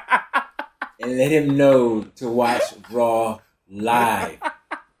and let him know to watch Raw live.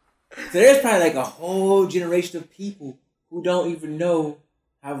 So there's probably like a whole generation of people who don't even know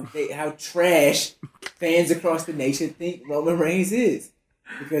how trash fans across the nation think Roman Reigns is,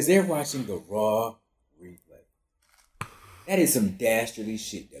 because they're watching the Raw replay. That is some dastardly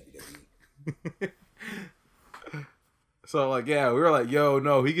shit, WWE. So, like, yeah, we were like, yo,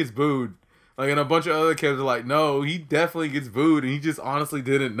 no, he gets booed. Like, and a bunch of other kids are like, no, he definitely gets booed, and he just honestly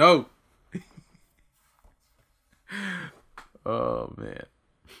didn't know. Oh, man.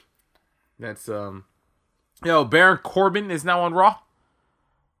 That's, Baron Corbin is now on Raw.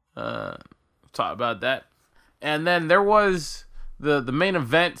 Talk about that. And then there was the main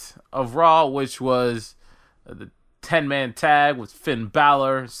event of Raw, which was the 10-man tag with Finn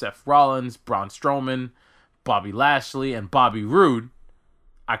Balor, Seth Rollins, Braun Strowman, Bobby Lashley, and Bobby Roode.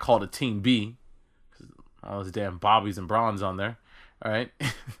 I called it Team B, because all those damn Bobbies and Brauns on there. All right.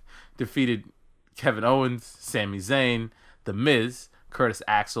 Defeated Kevin Owens, Sami Zayn, The Miz, Curtis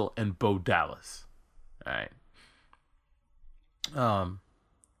Axel, and Bo Dallas. All right.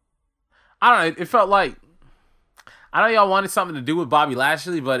 I don't know. It felt like, I know y'all wanted something to do with Bobby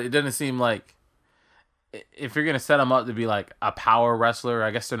Lashley, but it doesn't seem like, if you're going to set him up to be like a power wrestler,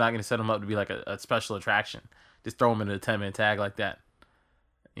 I guess they're not going to set him up to be like a special attraction. Just throw him into a 10-man tag like that.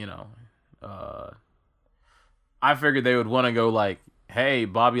 You know, I figured they would want to go like, hey,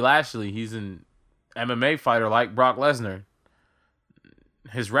 Bobby Lashley, he's an MMA fighter like Brock Lesnar.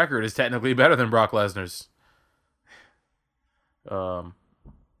 His record is technically better than Brock Lesnar's.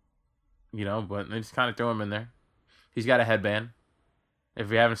 You know, but they just kind of throw him in there. He's got a headband. If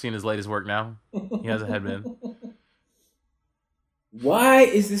you haven't seen his latest work now, he has a headband. Why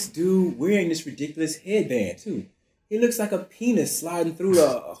is this dude wearing this ridiculous headband, too? He looks like a penis sliding through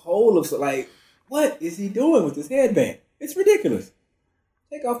a hole of, like, what is he doing with this headband? It's ridiculous.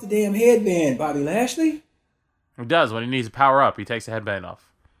 Take off the damn headband, Bobby Lashley. He does. When he needs to power up, he takes the headband off.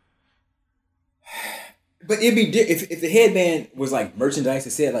 But it'd be if the headband was like merchandise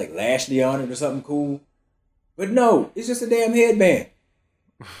that said like Lashley on it or something cool. But no, it's just a damn headband.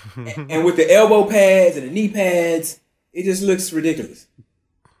 and with the elbow pads and the knee pads, it just looks ridiculous.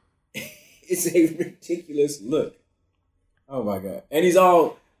 It's a ridiculous look. Oh my god!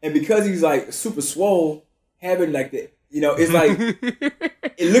 And because he's like super swole, having like the, it's like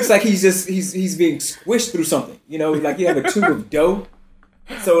it looks like he's being squished through something. Like you have a tube of dough.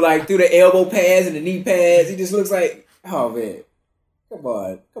 So like through the elbow pads and the knee pads, he just looks like, oh man, come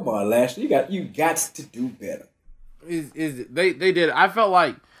on, Lashley, you got to do better. They did. I felt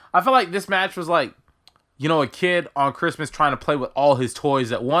like this match was like, a kid on Christmas trying to play with all his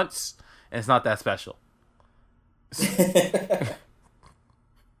toys at once, and it's not that special.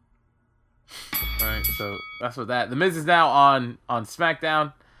 All right, so that's what that. The Miz is now on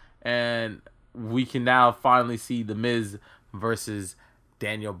SmackDown, and we can now finally see The Miz versus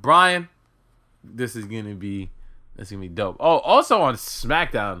Daniel Bryan. This is gonna be dope. Oh, also on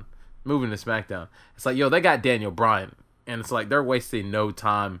SmackDown, moving to SmackDown, it's like, they got Daniel Bryan, and it's like they're wasting no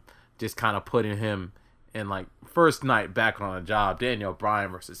time just kind of putting him in like first night back on a job. Daniel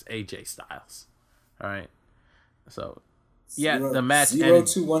Bryan versus AJ Styles. All right, so the match 0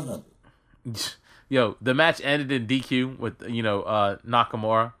 to 100. The match ended in DQ with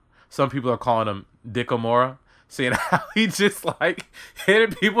Nakamura. Some people are calling him Dickamura, saying how he just like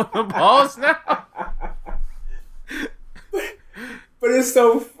hitting people in the balls now. But it's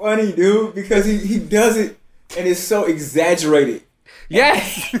so funny, dude, because he does it and it's so exaggerated.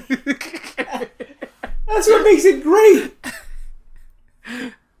 Yes, that's what makes it great.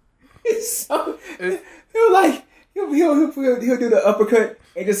 It's so he'll do the uppercut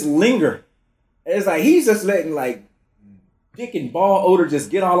and just linger. And it's like he's just letting like dick and ball odor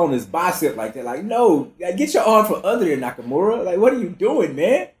just get all on his bicep like that. Like, no, get your arm from under there, Nakamura. Like, what are you doing,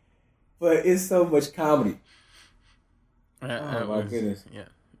 man? But it's so much comedy. Oh my goodness. Yeah.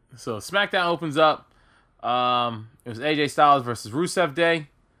 So SmackDown opens up. It was AJ Styles versus Rusev Day.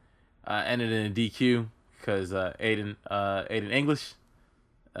 Ended in a DQ because Aiden English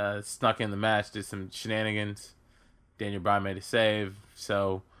snuck in the match, did some shenanigans. Daniel Bryan made a save.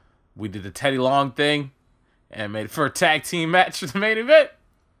 So we did the Teddy Long thing and made it for a tag team match for the main event.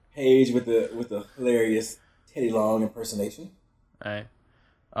 Paige with the hilarious Teddy Long impersonation. All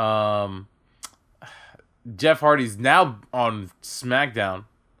right. Jeff Hardy's now on SmackDown.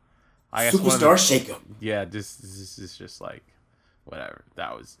 I guess Superstar Shakeup. Yeah, this is just like whatever.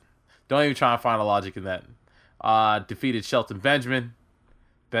 That was. Don't even try and find a logic in that. Defeated Shelton Benjamin.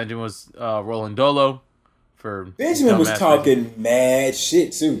 Benjamin was rolling Dolo for. Benjamin was talking mad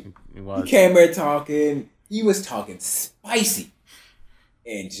shit too. He came here talking. He was talking spicy.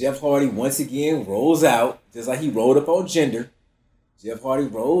 And Jeff Hardy once again rolls out, just like he rolled up on Jinder. Jeff Hardy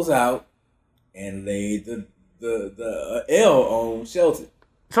rolls out and laid the L on Shelton.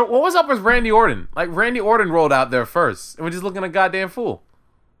 So what was up with Randy Orton? Like, Randy Orton rolled out there first, and we're just looking a goddamn fool.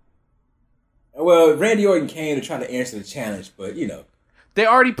 Well, Randy Orton came to try to answer the challenge, but they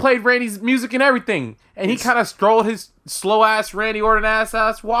already played Randy's music and everything, and he kind of strolled his slow ass Randy Orton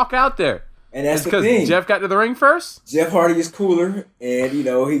ass walk out there. And that's the thing. Jeff got to the ring first. Jeff Hardy is cooler, and he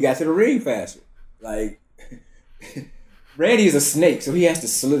got to the ring faster. Like Randy is a snake, so he has to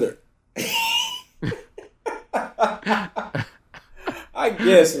slither. I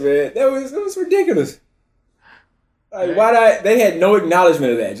guess, man, that was ridiculous. Like, they had no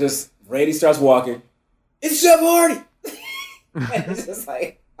acknowledgement of that. Just Randy starts walking. It's Jeff Hardy. And it's just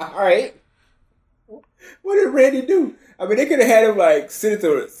like, all right. What did Randy do? I mean, they could have had him like sit at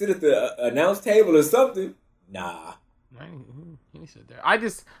the announce table or something. Nah. He sit there. I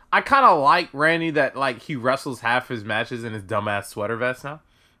kind of like Randy that like he wrestles half his matches in his dumbass sweater vest now.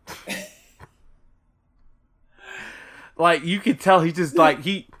 Like, you can tell he just like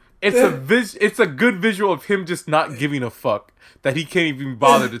it's a good visual of him just not giving a fuck that he can't even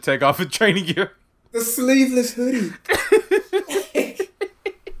bother to take off his training gear. The sleeveless hoodie.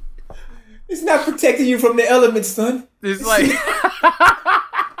 It's not protecting you from the elements, son. It's like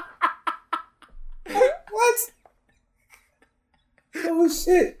what? Oh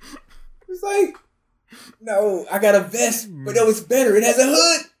shit! It's like, no, I got a vest, but no, it's better. It has a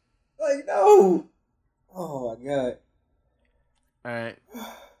hood. Like, no. Oh my god. All right.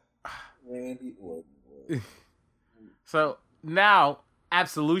 Randy Orton. So now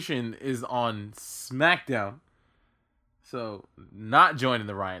Absolution is on SmackDown. So not joining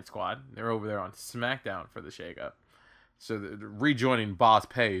the Riot Squad. They're over there on SmackDown for the shakeup. So they're rejoining Boss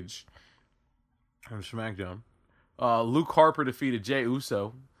Page from SmackDown. Luke Harper defeated Jey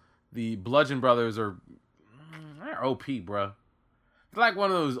Uso. The Bludgeon Brothers they're OP, bro. They're like one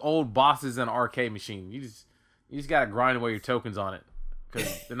of those old bosses in an arcade machine. You just gotta grind away your tokens on it.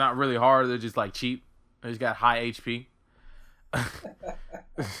 Because they're not really hard, they're just like cheap. They just got high HP.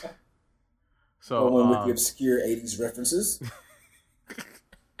 So going with the obscure 80s references.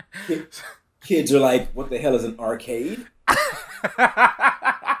 Kids are like, what the hell is an arcade?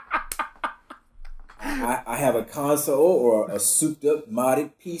 I have a console or a souped up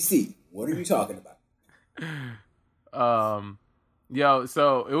modded PC. What are you talking about?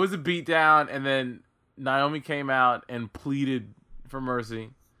 So it was a beatdown, and then Naomi came out and pleaded for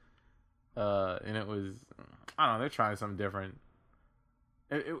mercy. And it was, I don't know, they're trying something different.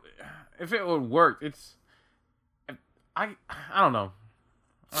 If it would work, I don't know.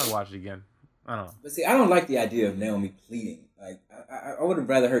 I'll watch it again. I don't know. But see, I don't like the idea of Naomi pleading. Like, I would have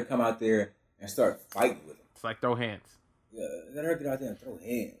rather her come out there and start fighting with him. It's like throw hands. Yeah, let her get out there and throw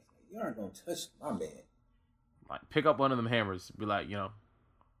hands. You aren't gonna touch my man. Like, pick up one of them hammers. Be like,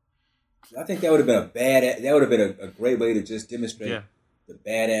 I think that would have been a great way to just demonstrate the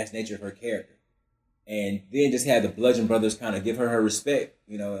badass nature of her character, and then just have the Bludgeon Brothers kind of give her respect.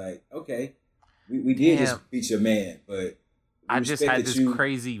 Like, okay, we did just beat your man, but I just had this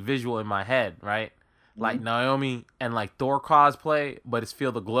crazy visual in my head, right? Like Naomi and like Thor cosplay, but it's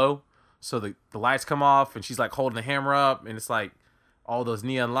Feel the Glow. So the lights come off and she's like holding the hammer up, and it's like all those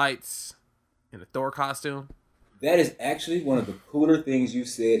neon lights in a Thor costume. That is actually one of the cooler things you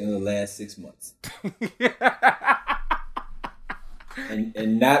said in the last 6 months.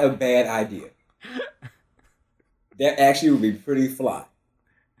 and not a bad idea. That actually would be pretty fly.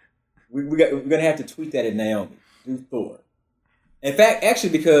 We're going to have to tweet that at Naomi. Do Thor. In fact,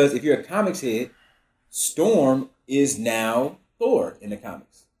 actually, because if you're a comics head, Storm is now Thor in the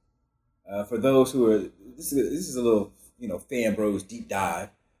comics. For those who are, this is a little, Fan Bros deep dive.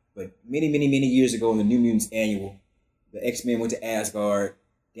 But many, many, many years ago in the New Mutants Annual, the X-Men went to Asgard.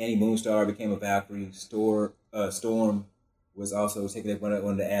 Danny Moonstar became a Valkyrie. Storm was also taken up one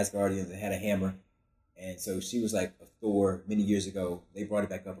of the Asgardians and had a hammer. And so she was like a Thor many years ago. They brought it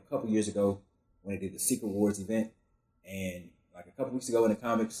back up a couple years ago when they did the Secret Wars event. And like a couple weeks ago in the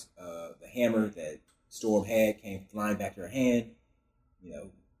comics, the hammer that Storm had came flying back to her hand.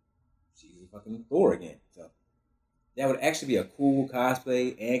 She's a fucking Thor again. So that would actually be a cool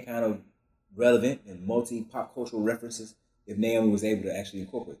cosplay and kind of relevant and multi-pop cultural references if Naomi was able to actually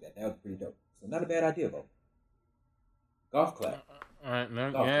incorporate that. That would be pretty dope. So not a bad idea, though. Golf clap. All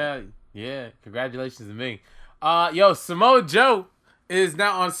right, yeah. Congratulations to me. Samoa Joe is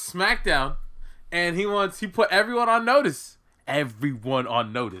now on SmackDown, and he put everyone on notice. Everyone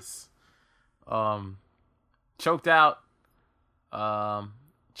on notice. Choked out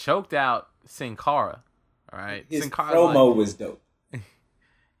Sin Cara. All right, his promo was dope.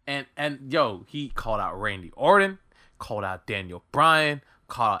 And he called out Randy Orton, called out Daniel Bryan,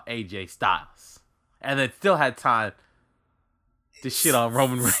 called out AJ Styles, and then still had time to shit on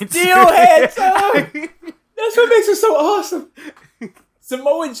Roman Reigns. Still had time. That's what makes it so awesome.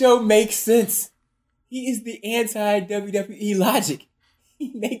 Samoa Joe makes sense. He is the anti-WWE logic.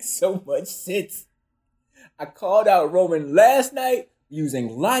 He makes so much sense. I called out Roman last night using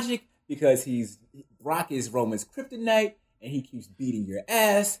logic because Brock is Roman's kryptonite and he keeps beating your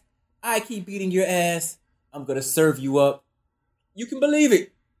ass. I keep beating your ass. I'm going to serve you up. You can believe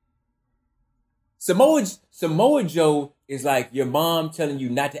it. Samoa Joe is like your mom telling you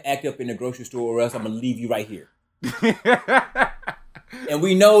not to act up in the grocery store or else I'm going to leave you right here. And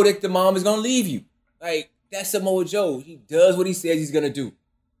we know that the mom is going to leave you. Like, that's Samoa Joe. He does what he says he's going to do.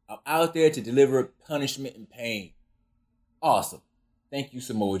 I'm out there to deliver punishment and pain. Awesome. Thank you,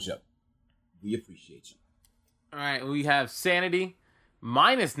 Samoa Joe. We appreciate you. All right, we have Sanity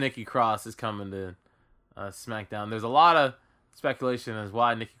minus Nikki Cross is coming to SmackDown. There's a lot of speculation as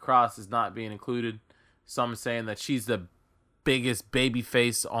why Nikki Cross is not being included. Some saying that she's the biggest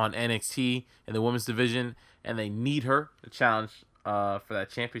babyface on NXT in the women's division, and they need her to challenge for that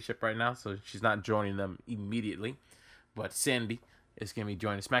championship right now, so she's not joining them immediately. But Sanity is going to be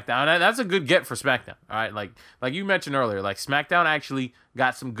joining SmackDown, and that's a good get for SmackDown. All right, like you mentioned earlier, like SmackDown actually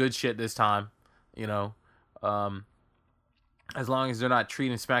got some good shit this time. As long as they're not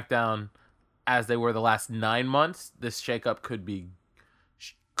treating SmackDown as they were the last 9 months, this shakeup could be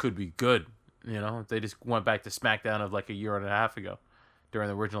good. If they just went back to SmackDown of like a year and a half ago during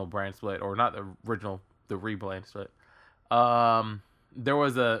the original brand split, or not the original, the rebrand split. There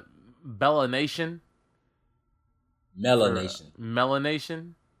was a Bella Nation.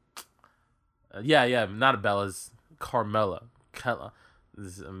 Melanation. Yeah, not a Bella's. Carmella.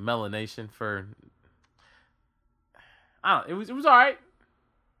 This is a Melanation for. I don't know. It was all right.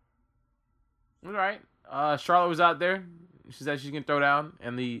 It was all right. Charlotte was out there. She said she can throw down,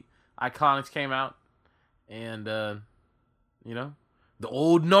 and the Iconics came out, and the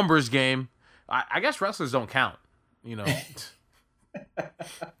old numbers game. I guess wrestlers don't count.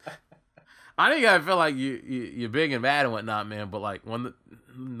 I think I feel like you're big and bad and whatnot, man. But like when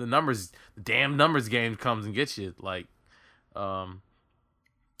the damn numbers game comes and gets you, like, that's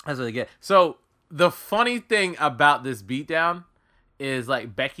what they get. So the funny thing about this beatdown is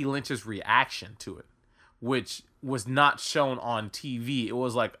like Becky Lynch's reaction to it, which was not shown on TV. It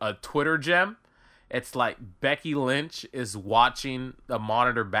was like a Twitter gem. It's like Becky Lynch is watching the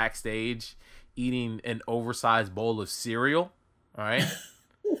monitor backstage eating an oversized bowl of cereal. All right.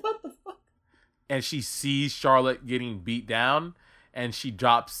 What the fuck? And she sees Charlotte getting beat down, and she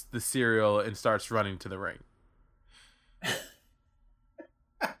drops the cereal and starts running to the ring.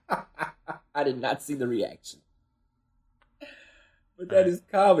 I did not see the reaction. But that is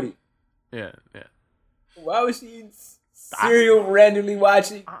comedy. Yeah. Why was she eating cereal randomly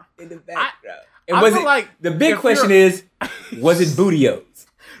watching in the background? And was it like the big question is, was it Bootios?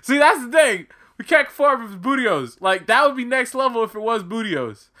 See, that's the thing. We can't confirm if it's Bootios. Like, that would be next level if it was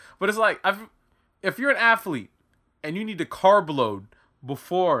Bootios. But it's like, if you're an athlete and you need to carb load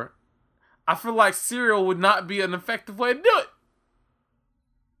before, I feel like cereal would not be an effective way to do it.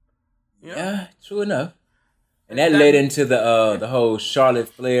 Yeah, true enough. And that led into the whole Charlotte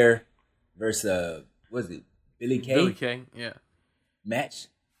Flair versus was it Billie Kay? Yeah. Match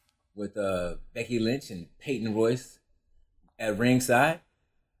with Becky Lynch and Peyton Royce at ringside.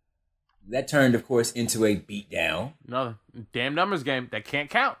 That turned, of course, into a beatdown. Another damn numbers game that can't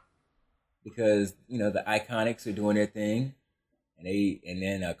count. Because, the Iconics are doing their thing. And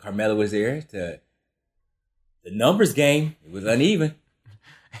then Carmella was there to the numbers game. It was uneven.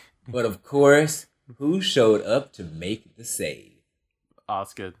 But of course, who showed up to make the save?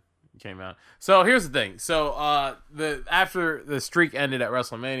 Asuka came out. So here's the thing. So after the streak ended at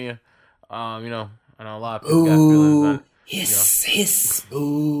WrestleMania, I know a lot of people got feelings that hiss,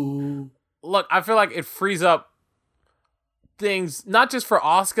 boo. Look, I feel like it frees up things not just for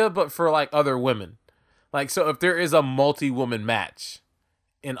Asuka, but for like other women. Like, so if there is a multi-woman match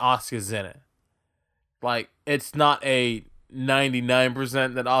and Asuka's in it, like, it's not a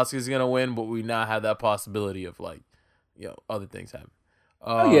 99% that Asuka's gonna win, but we now have that possibility of like, other things happen.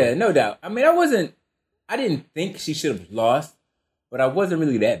 Oh yeah, no doubt. I mean, I didn't think she should have lost, but I wasn't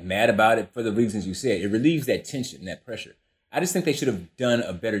really that mad about it for the reasons you said. It relieves that tension, that pressure. I just think they should have done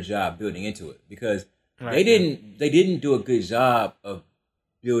a better job building into it because they didn't do a good job of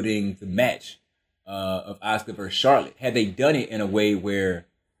building the match of Asuka versus Charlotte. Had they done it in a way where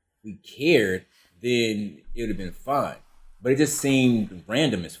we cared, then it would have been fine. But it just seemed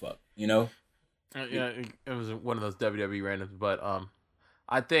random as fuck, Yeah, it was one of those WWE randoms. But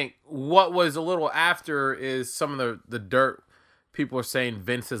I think what was a little after is some of the dirt. People are saying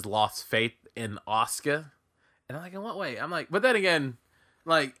Vince has lost faith in Asuka. And I'm like, in what way? I'm like, but then again,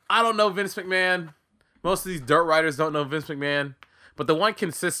 like, I don't know Vince McMahon. Most of these dirt writers don't know Vince McMahon. But the one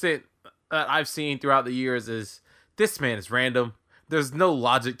consistent that I've seen throughout the years is this man is random. There's no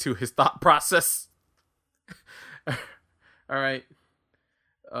logic to his thought process. All right.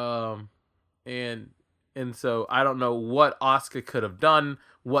 And so I don't know what Asuka could have done,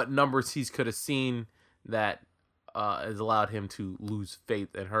 what numbers he could have seen that has allowed him to lose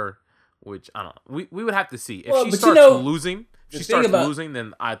faith in her, which I don't know. We would have to see. If she starts losing,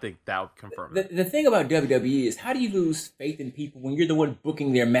 then I think that would confirm it. The thing about WWE is, how do you lose faith in people when you're the one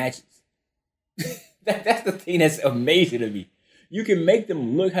booking their matches? That's the thing that's amazing to me. You can make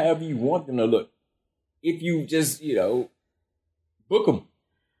them look however you want them to look. If you just, book them.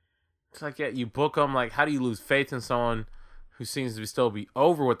 It's like, yeah, you book them. Like, how do you lose faith in someone who seems to still be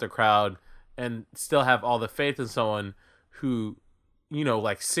over with the crowd and still have all the faith in someone who,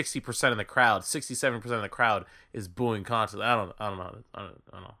 like 60% of the crowd, 67% of the crowd is booing constantly? I don't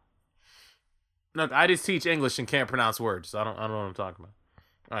know. Look, I just teach English and can't pronounce words, so I don't know what I'm talking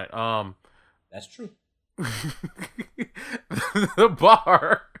about. All right, that's true. The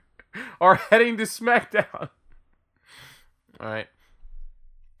Bar are heading to SmackDown. All right.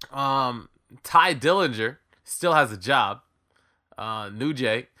 Ty Dillinger still has a job. New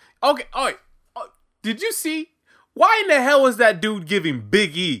Jay. Okay. All right. Did you see? Why in the hell was that dude giving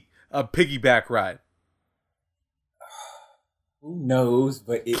Big E a piggyback ride? Who knows?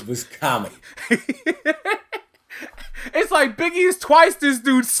 But it was comedy. It's like Big E is twice this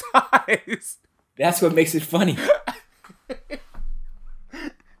dude's size. That's what makes it funny.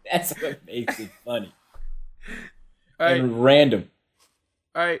 That's what makes it funny. And random.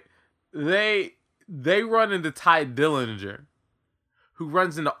 All right. They run into Ty Dillinger, who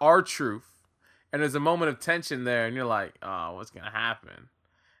runs into R-Truth, and there's a moment of tension there, and you're like, oh, what's going to happen?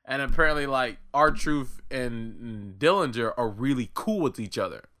 And apparently, like, R-Truth and Dillinger are really cool with each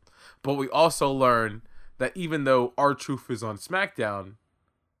other. But we also learn that even though R-Truth is on SmackDown,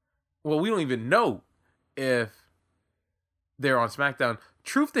 well, we don't even know if they're on SmackDown.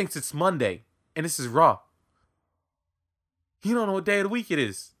 Truth thinks it's Monday, and this is Raw. You don't know what day of the week it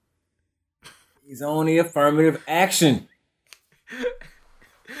is. He's only affirmative action.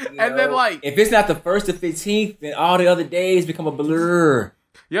 And then, like, if it's not the 1st to 15th, then all the other days become a blur.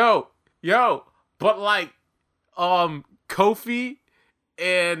 Yo, but like, Kofi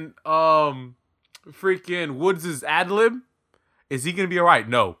and freaking Woods' ad-lib, is he gonna be all right?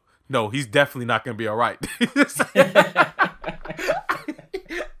 No, he's definitely not gonna be all right.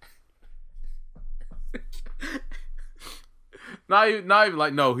 not even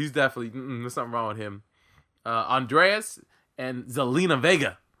like, no, he's definitely, there's something wrong with him. Andreas and Zelina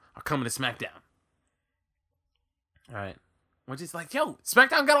Vega are coming to SmackDown. All right. We're just like, yo,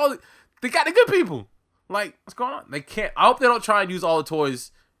 SmackDown got they got the good people. Like, what's going on? They can't, I hope they don't try and use all the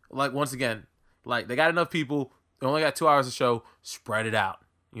toys. Like, once again, like, they got enough people. They only got 2 hours of show. Spread it out.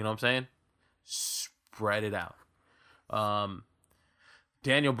 You know what I'm saying? Spread it out.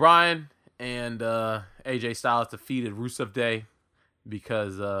 Daniel Bryan and AJ Styles defeated Rusev Day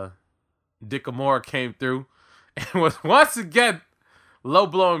because Dick Amora came through and was once again low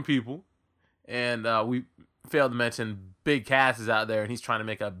blowing people. And we failed to mention Big Cass is out there and he's trying to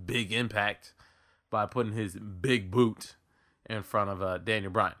make a big impact by putting his big boot in front of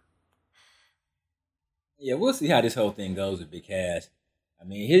Daniel Bryan. Yeah, we'll see how this whole thing goes with Big Cass. I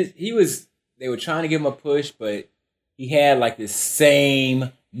mean, they were trying to give him a push, but he had like this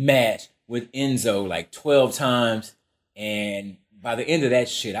same match with Enzo like 12 times. And by the end of that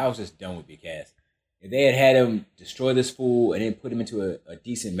shit, I was just done with Big Cass. If they had him destroy this fool and then put him into a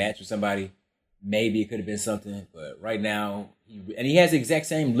decent match with somebody, maybe it could have been something. But right now, he has the exact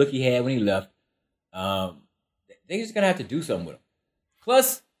same look he had when he left. They're just going to have to do something with him.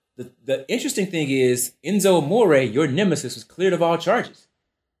 Plus, the interesting thing is, Enzo Amore, your nemesis, was cleared of all charges.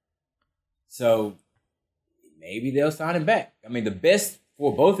 So, maybe they'll sign him back. I mean, the best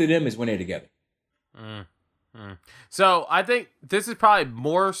for both of them is when they're together. So, I think this is probably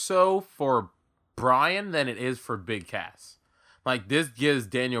more so for Bryan than it is for Big Cass. Like, this gives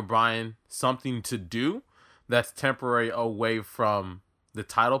Daniel Bryan something to do that's temporary away from the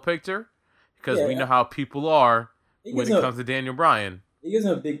title picture. Because we know how people are when it comes to Daniel Bryan. It gives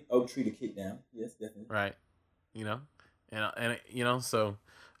him a big oak tree to kick down. Yes, definitely. Right. You know? And you know, so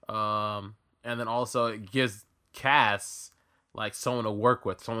and then also it gives Cass like someone to work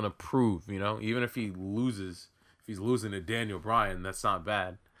with, someone to prove, you know? Even if he loses, if he's losing to Daniel Bryan, that's not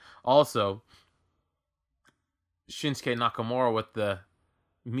bad. Also, Shinsuke Nakamura with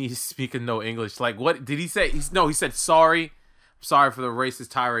me speaking no English. Like, what did he say? He said sorry. Sorry for the racist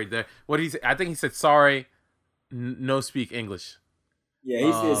tirade there. What did he say? I think he said sorry, no speak English. Yeah,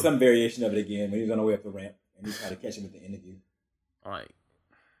 he said some variation of it again when he was on the way up the ramp, and he tried to catch him at the interview. All right.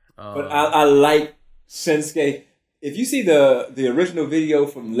 But I like Shinsuke. If you see the original video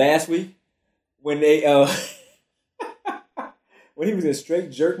from last week, when they when he was in straight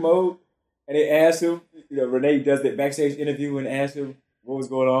jerk mode, and they asked him, you know, Renee does that backstage interview and asked him what was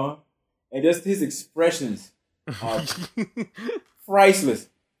going on, and just his expressions are priceless.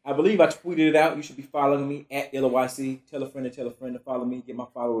 I believe I tweeted it out. You should be following me at LOYC. Tell a friend to follow me. Get my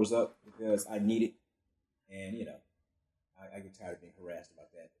followers up because I need it. And, you know, I get tired of being harassed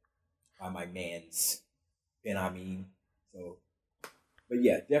about that by my mans. Ben, I mean. So, but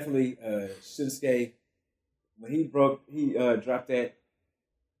yeah, definitely Shinsuke, when he dropped that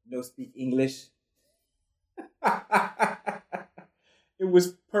no speak English, it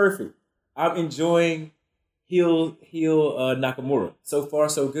was perfect. I'm enjoying heel Nakamura. So far,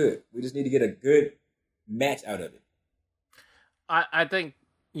 so good. We just need to get a good match out of it. I think,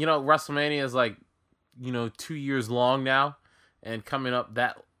 you know, WrestleMania is like, you know, 2 years long now, and coming up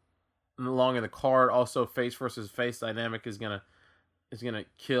that long in the card. Also, face versus face dynamic is gonna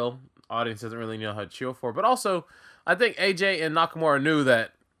kill. Audience doesn't really know how to cheer for. But also, I think AJ and Nakamura knew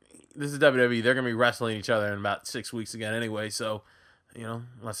that this is WWE. They're gonna be wrestling each other in about 6 weeks again anyway. So, you know,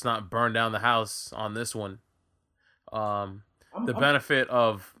 let's not burn down the house on this one. The benefit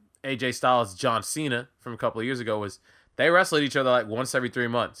of AJ Styles, John Cena from a couple of years ago was they wrestled each other like once every 3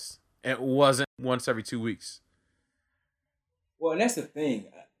 months. It wasn't once every 2 weeks. Well, and that's the thing.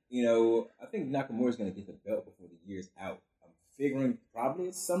 You know, I think Nakamura's going to get the belt before the year's out. I'm figuring probably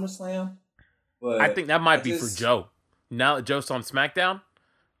it's SummerSlam. But I think that might be for Joe. Now that Joe's on SmackDown,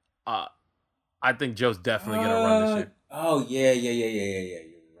 I think Joe's definitely going to run this shit. Oh, yeah. You're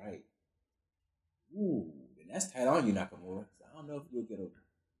right. Ooh, and that's tight on you, Nakamura. I don't know if you'll get a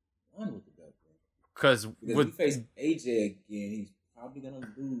run with the belt. Because if you face AJ again, he's probably going to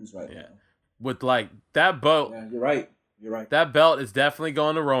lose right now. With, like, that belt. Yeah, you're right. You're right. That belt is definitely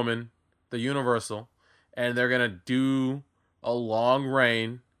going to Roman, the Universal, and they're gonna do a long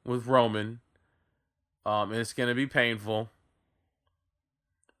reign with Roman. And it's gonna be painful.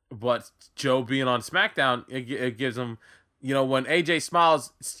 But Joe being on SmackDown, it gives him, when AJ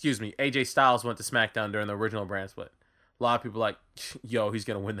Styles went to SmackDown during the original brand split. A lot of people like, yo, he's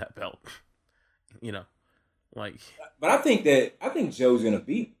gonna win that belt. Like. But I think Joe's gonna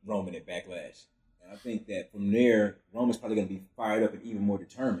beat Roman at Backlash. And I think that from there, Roman's probably gonna be fired up and even more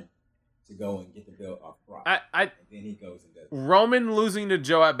determined to go and get the belt off Brock. And then he goes and does it. Roman losing to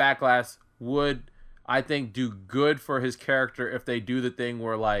Joe at Backlash would, I think, do good for his character if they do the thing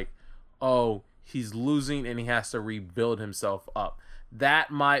where, like, oh, he's losing and he has to rebuild himself up.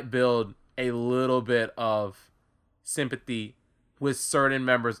 That might build a little bit of sympathy with certain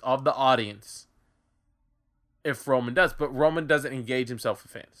members of the audience if Roman does. But Roman doesn't engage himself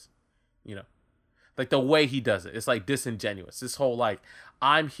with fans. Like, the way he does it. It's, like, disingenuous. This whole, like,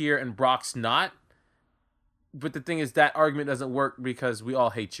 I'm here and Brock's not. But the thing is, that argument doesn't work because we all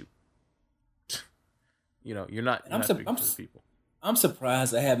hate you. You're not speaking to the people. I'm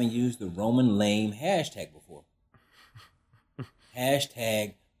surprised I haven't used the Roman lame hashtag before.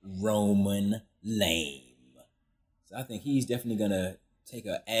 Hashtag Roman lame. So I think he's definitely going to take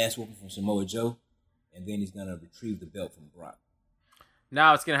an ass whooping from Samoa Joe, and then he's going to retrieve the belt from Brock.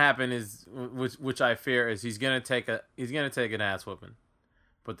 Now what's going to happen is, which I fear, is he's going to take an ass whooping,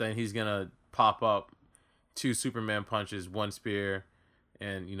 but then he's going to pop up 2 Superman punches, 1 spear,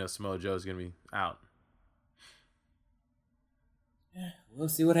 and Samoa Joe's going to be out. We'll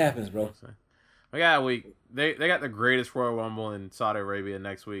see what happens, bro. We got a week. They got the greatest Royal Rumble in Saudi Arabia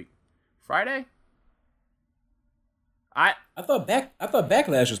next week. Friday? I thought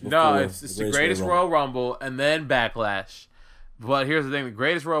Backlash was before. No, it's the greatest Royal Rumble and then Backlash. But here's the thing: the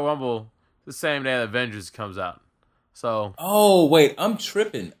greatest Royal Rumble the same day that Avengers comes out. So. Oh wait, I'm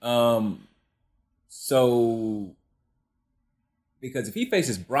tripping. So because if he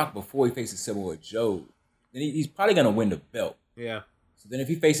faces Brock before he faces Samoa Joe, then he's probably gonna win the belt. Yeah. So then if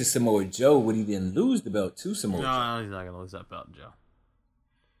he faces Samoa Joe, would he then lose the belt to Samoa Joe? No, he's not going to lose that belt, Joe.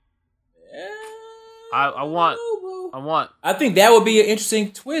 I want. I think that would be an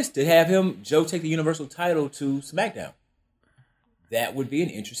interesting twist to have Joe take the Universal title to SmackDown. That would be an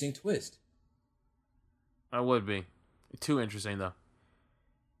interesting twist. That would be. Too interesting, though.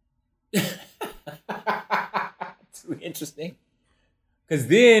 Too interesting. Because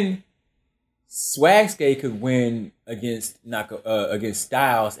then Swagskate could win against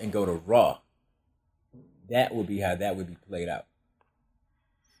Styles and go to Raw. That would be how that would be played out.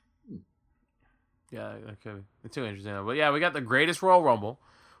 Yeah, okay. It's too interesting. But yeah, we got the greatest Royal Rumble,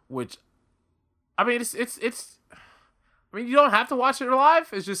 which, I mean, it's. I mean, you don't have to watch it live.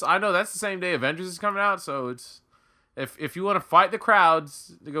 It's just, I know that's the same day Avengers is coming out, so it's, if you want to fight the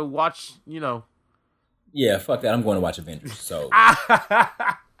crowds to go watch, Yeah, fuck that. I'm going to watch Avengers. So.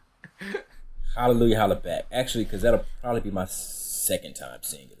 Hallelujah, holla back. Actually, because that'll probably be my second time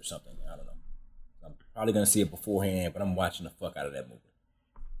seeing it or something. I don't know. I'm probably gonna see it beforehand, but I'm watching the fuck out of that movie.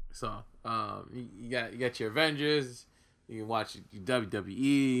 So, you got your Avengers. You can watch your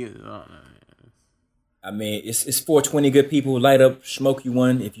WWE. I mean, it's 420 good people. Light up, smoke you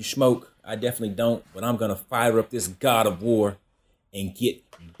one. If you smoke, I definitely don't. But I'm gonna fire up this God of War and get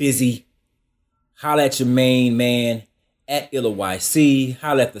busy. Holla at your main man at ILLYC.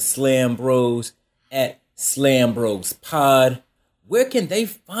 Holla at the Slambros at Slambros Pod. Where can they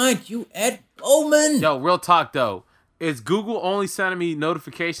find you at, Bowman? Yo, real talk though. Is Google only sending me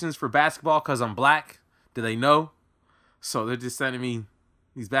notifications for basketball because I'm black? Do they know? So they're just sending me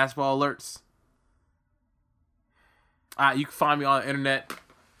these basketball alerts. You can find me on the internet.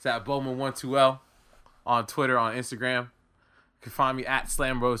 It's at Bowman12L on Twitter, on Instagram. You can find me at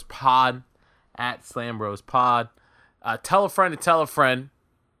Slambros Pod. At Slambros Pod. Tell a friend to tell a friend.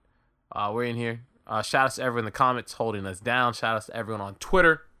 We're in here. Shout out to everyone in the comments holding us down. Shout out to everyone on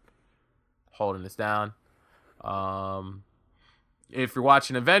Twitter holding us down. If you're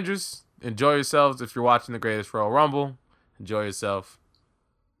watching Avengers, enjoy yourselves. If you're watching the Greatest Royal Rumble, enjoy yourself.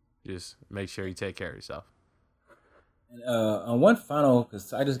 Just make sure you take care of yourself. And on one final,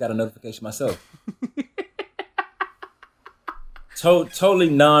 because I just got a notification myself. Totally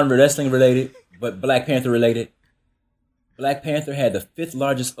non-wrestling related, but Black Panther related. Black Panther had the 5th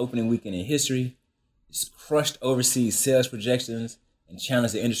largest opening weekend in history. It's crushed overseas sales projections and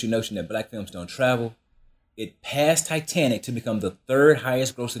challenged the industry notion that black films don't travel. It passed Titanic to become the 3rd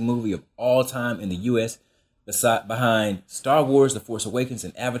highest grossing movie of all time in the U.S. behind Star Wars, The Force Awakens,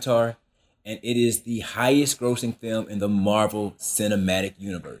 and Avatar. And it is the highest grossing film in the Marvel Cinematic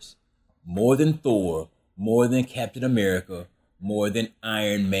Universe. More than Thor, more than Captain America, more than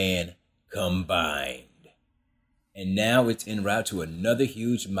Iron Man combined. And now it's en route to another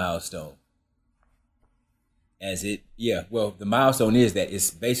huge milestone. The milestone is that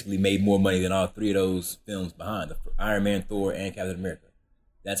it's basically made more money than all three of those films behind, the Iron Man, Thor, and Captain America.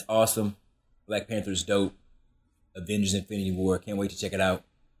 That's awesome. Black Panther's dope. Avengers Infinity War, can't wait to check it out.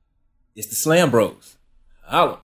 It's the Slambros. Holla.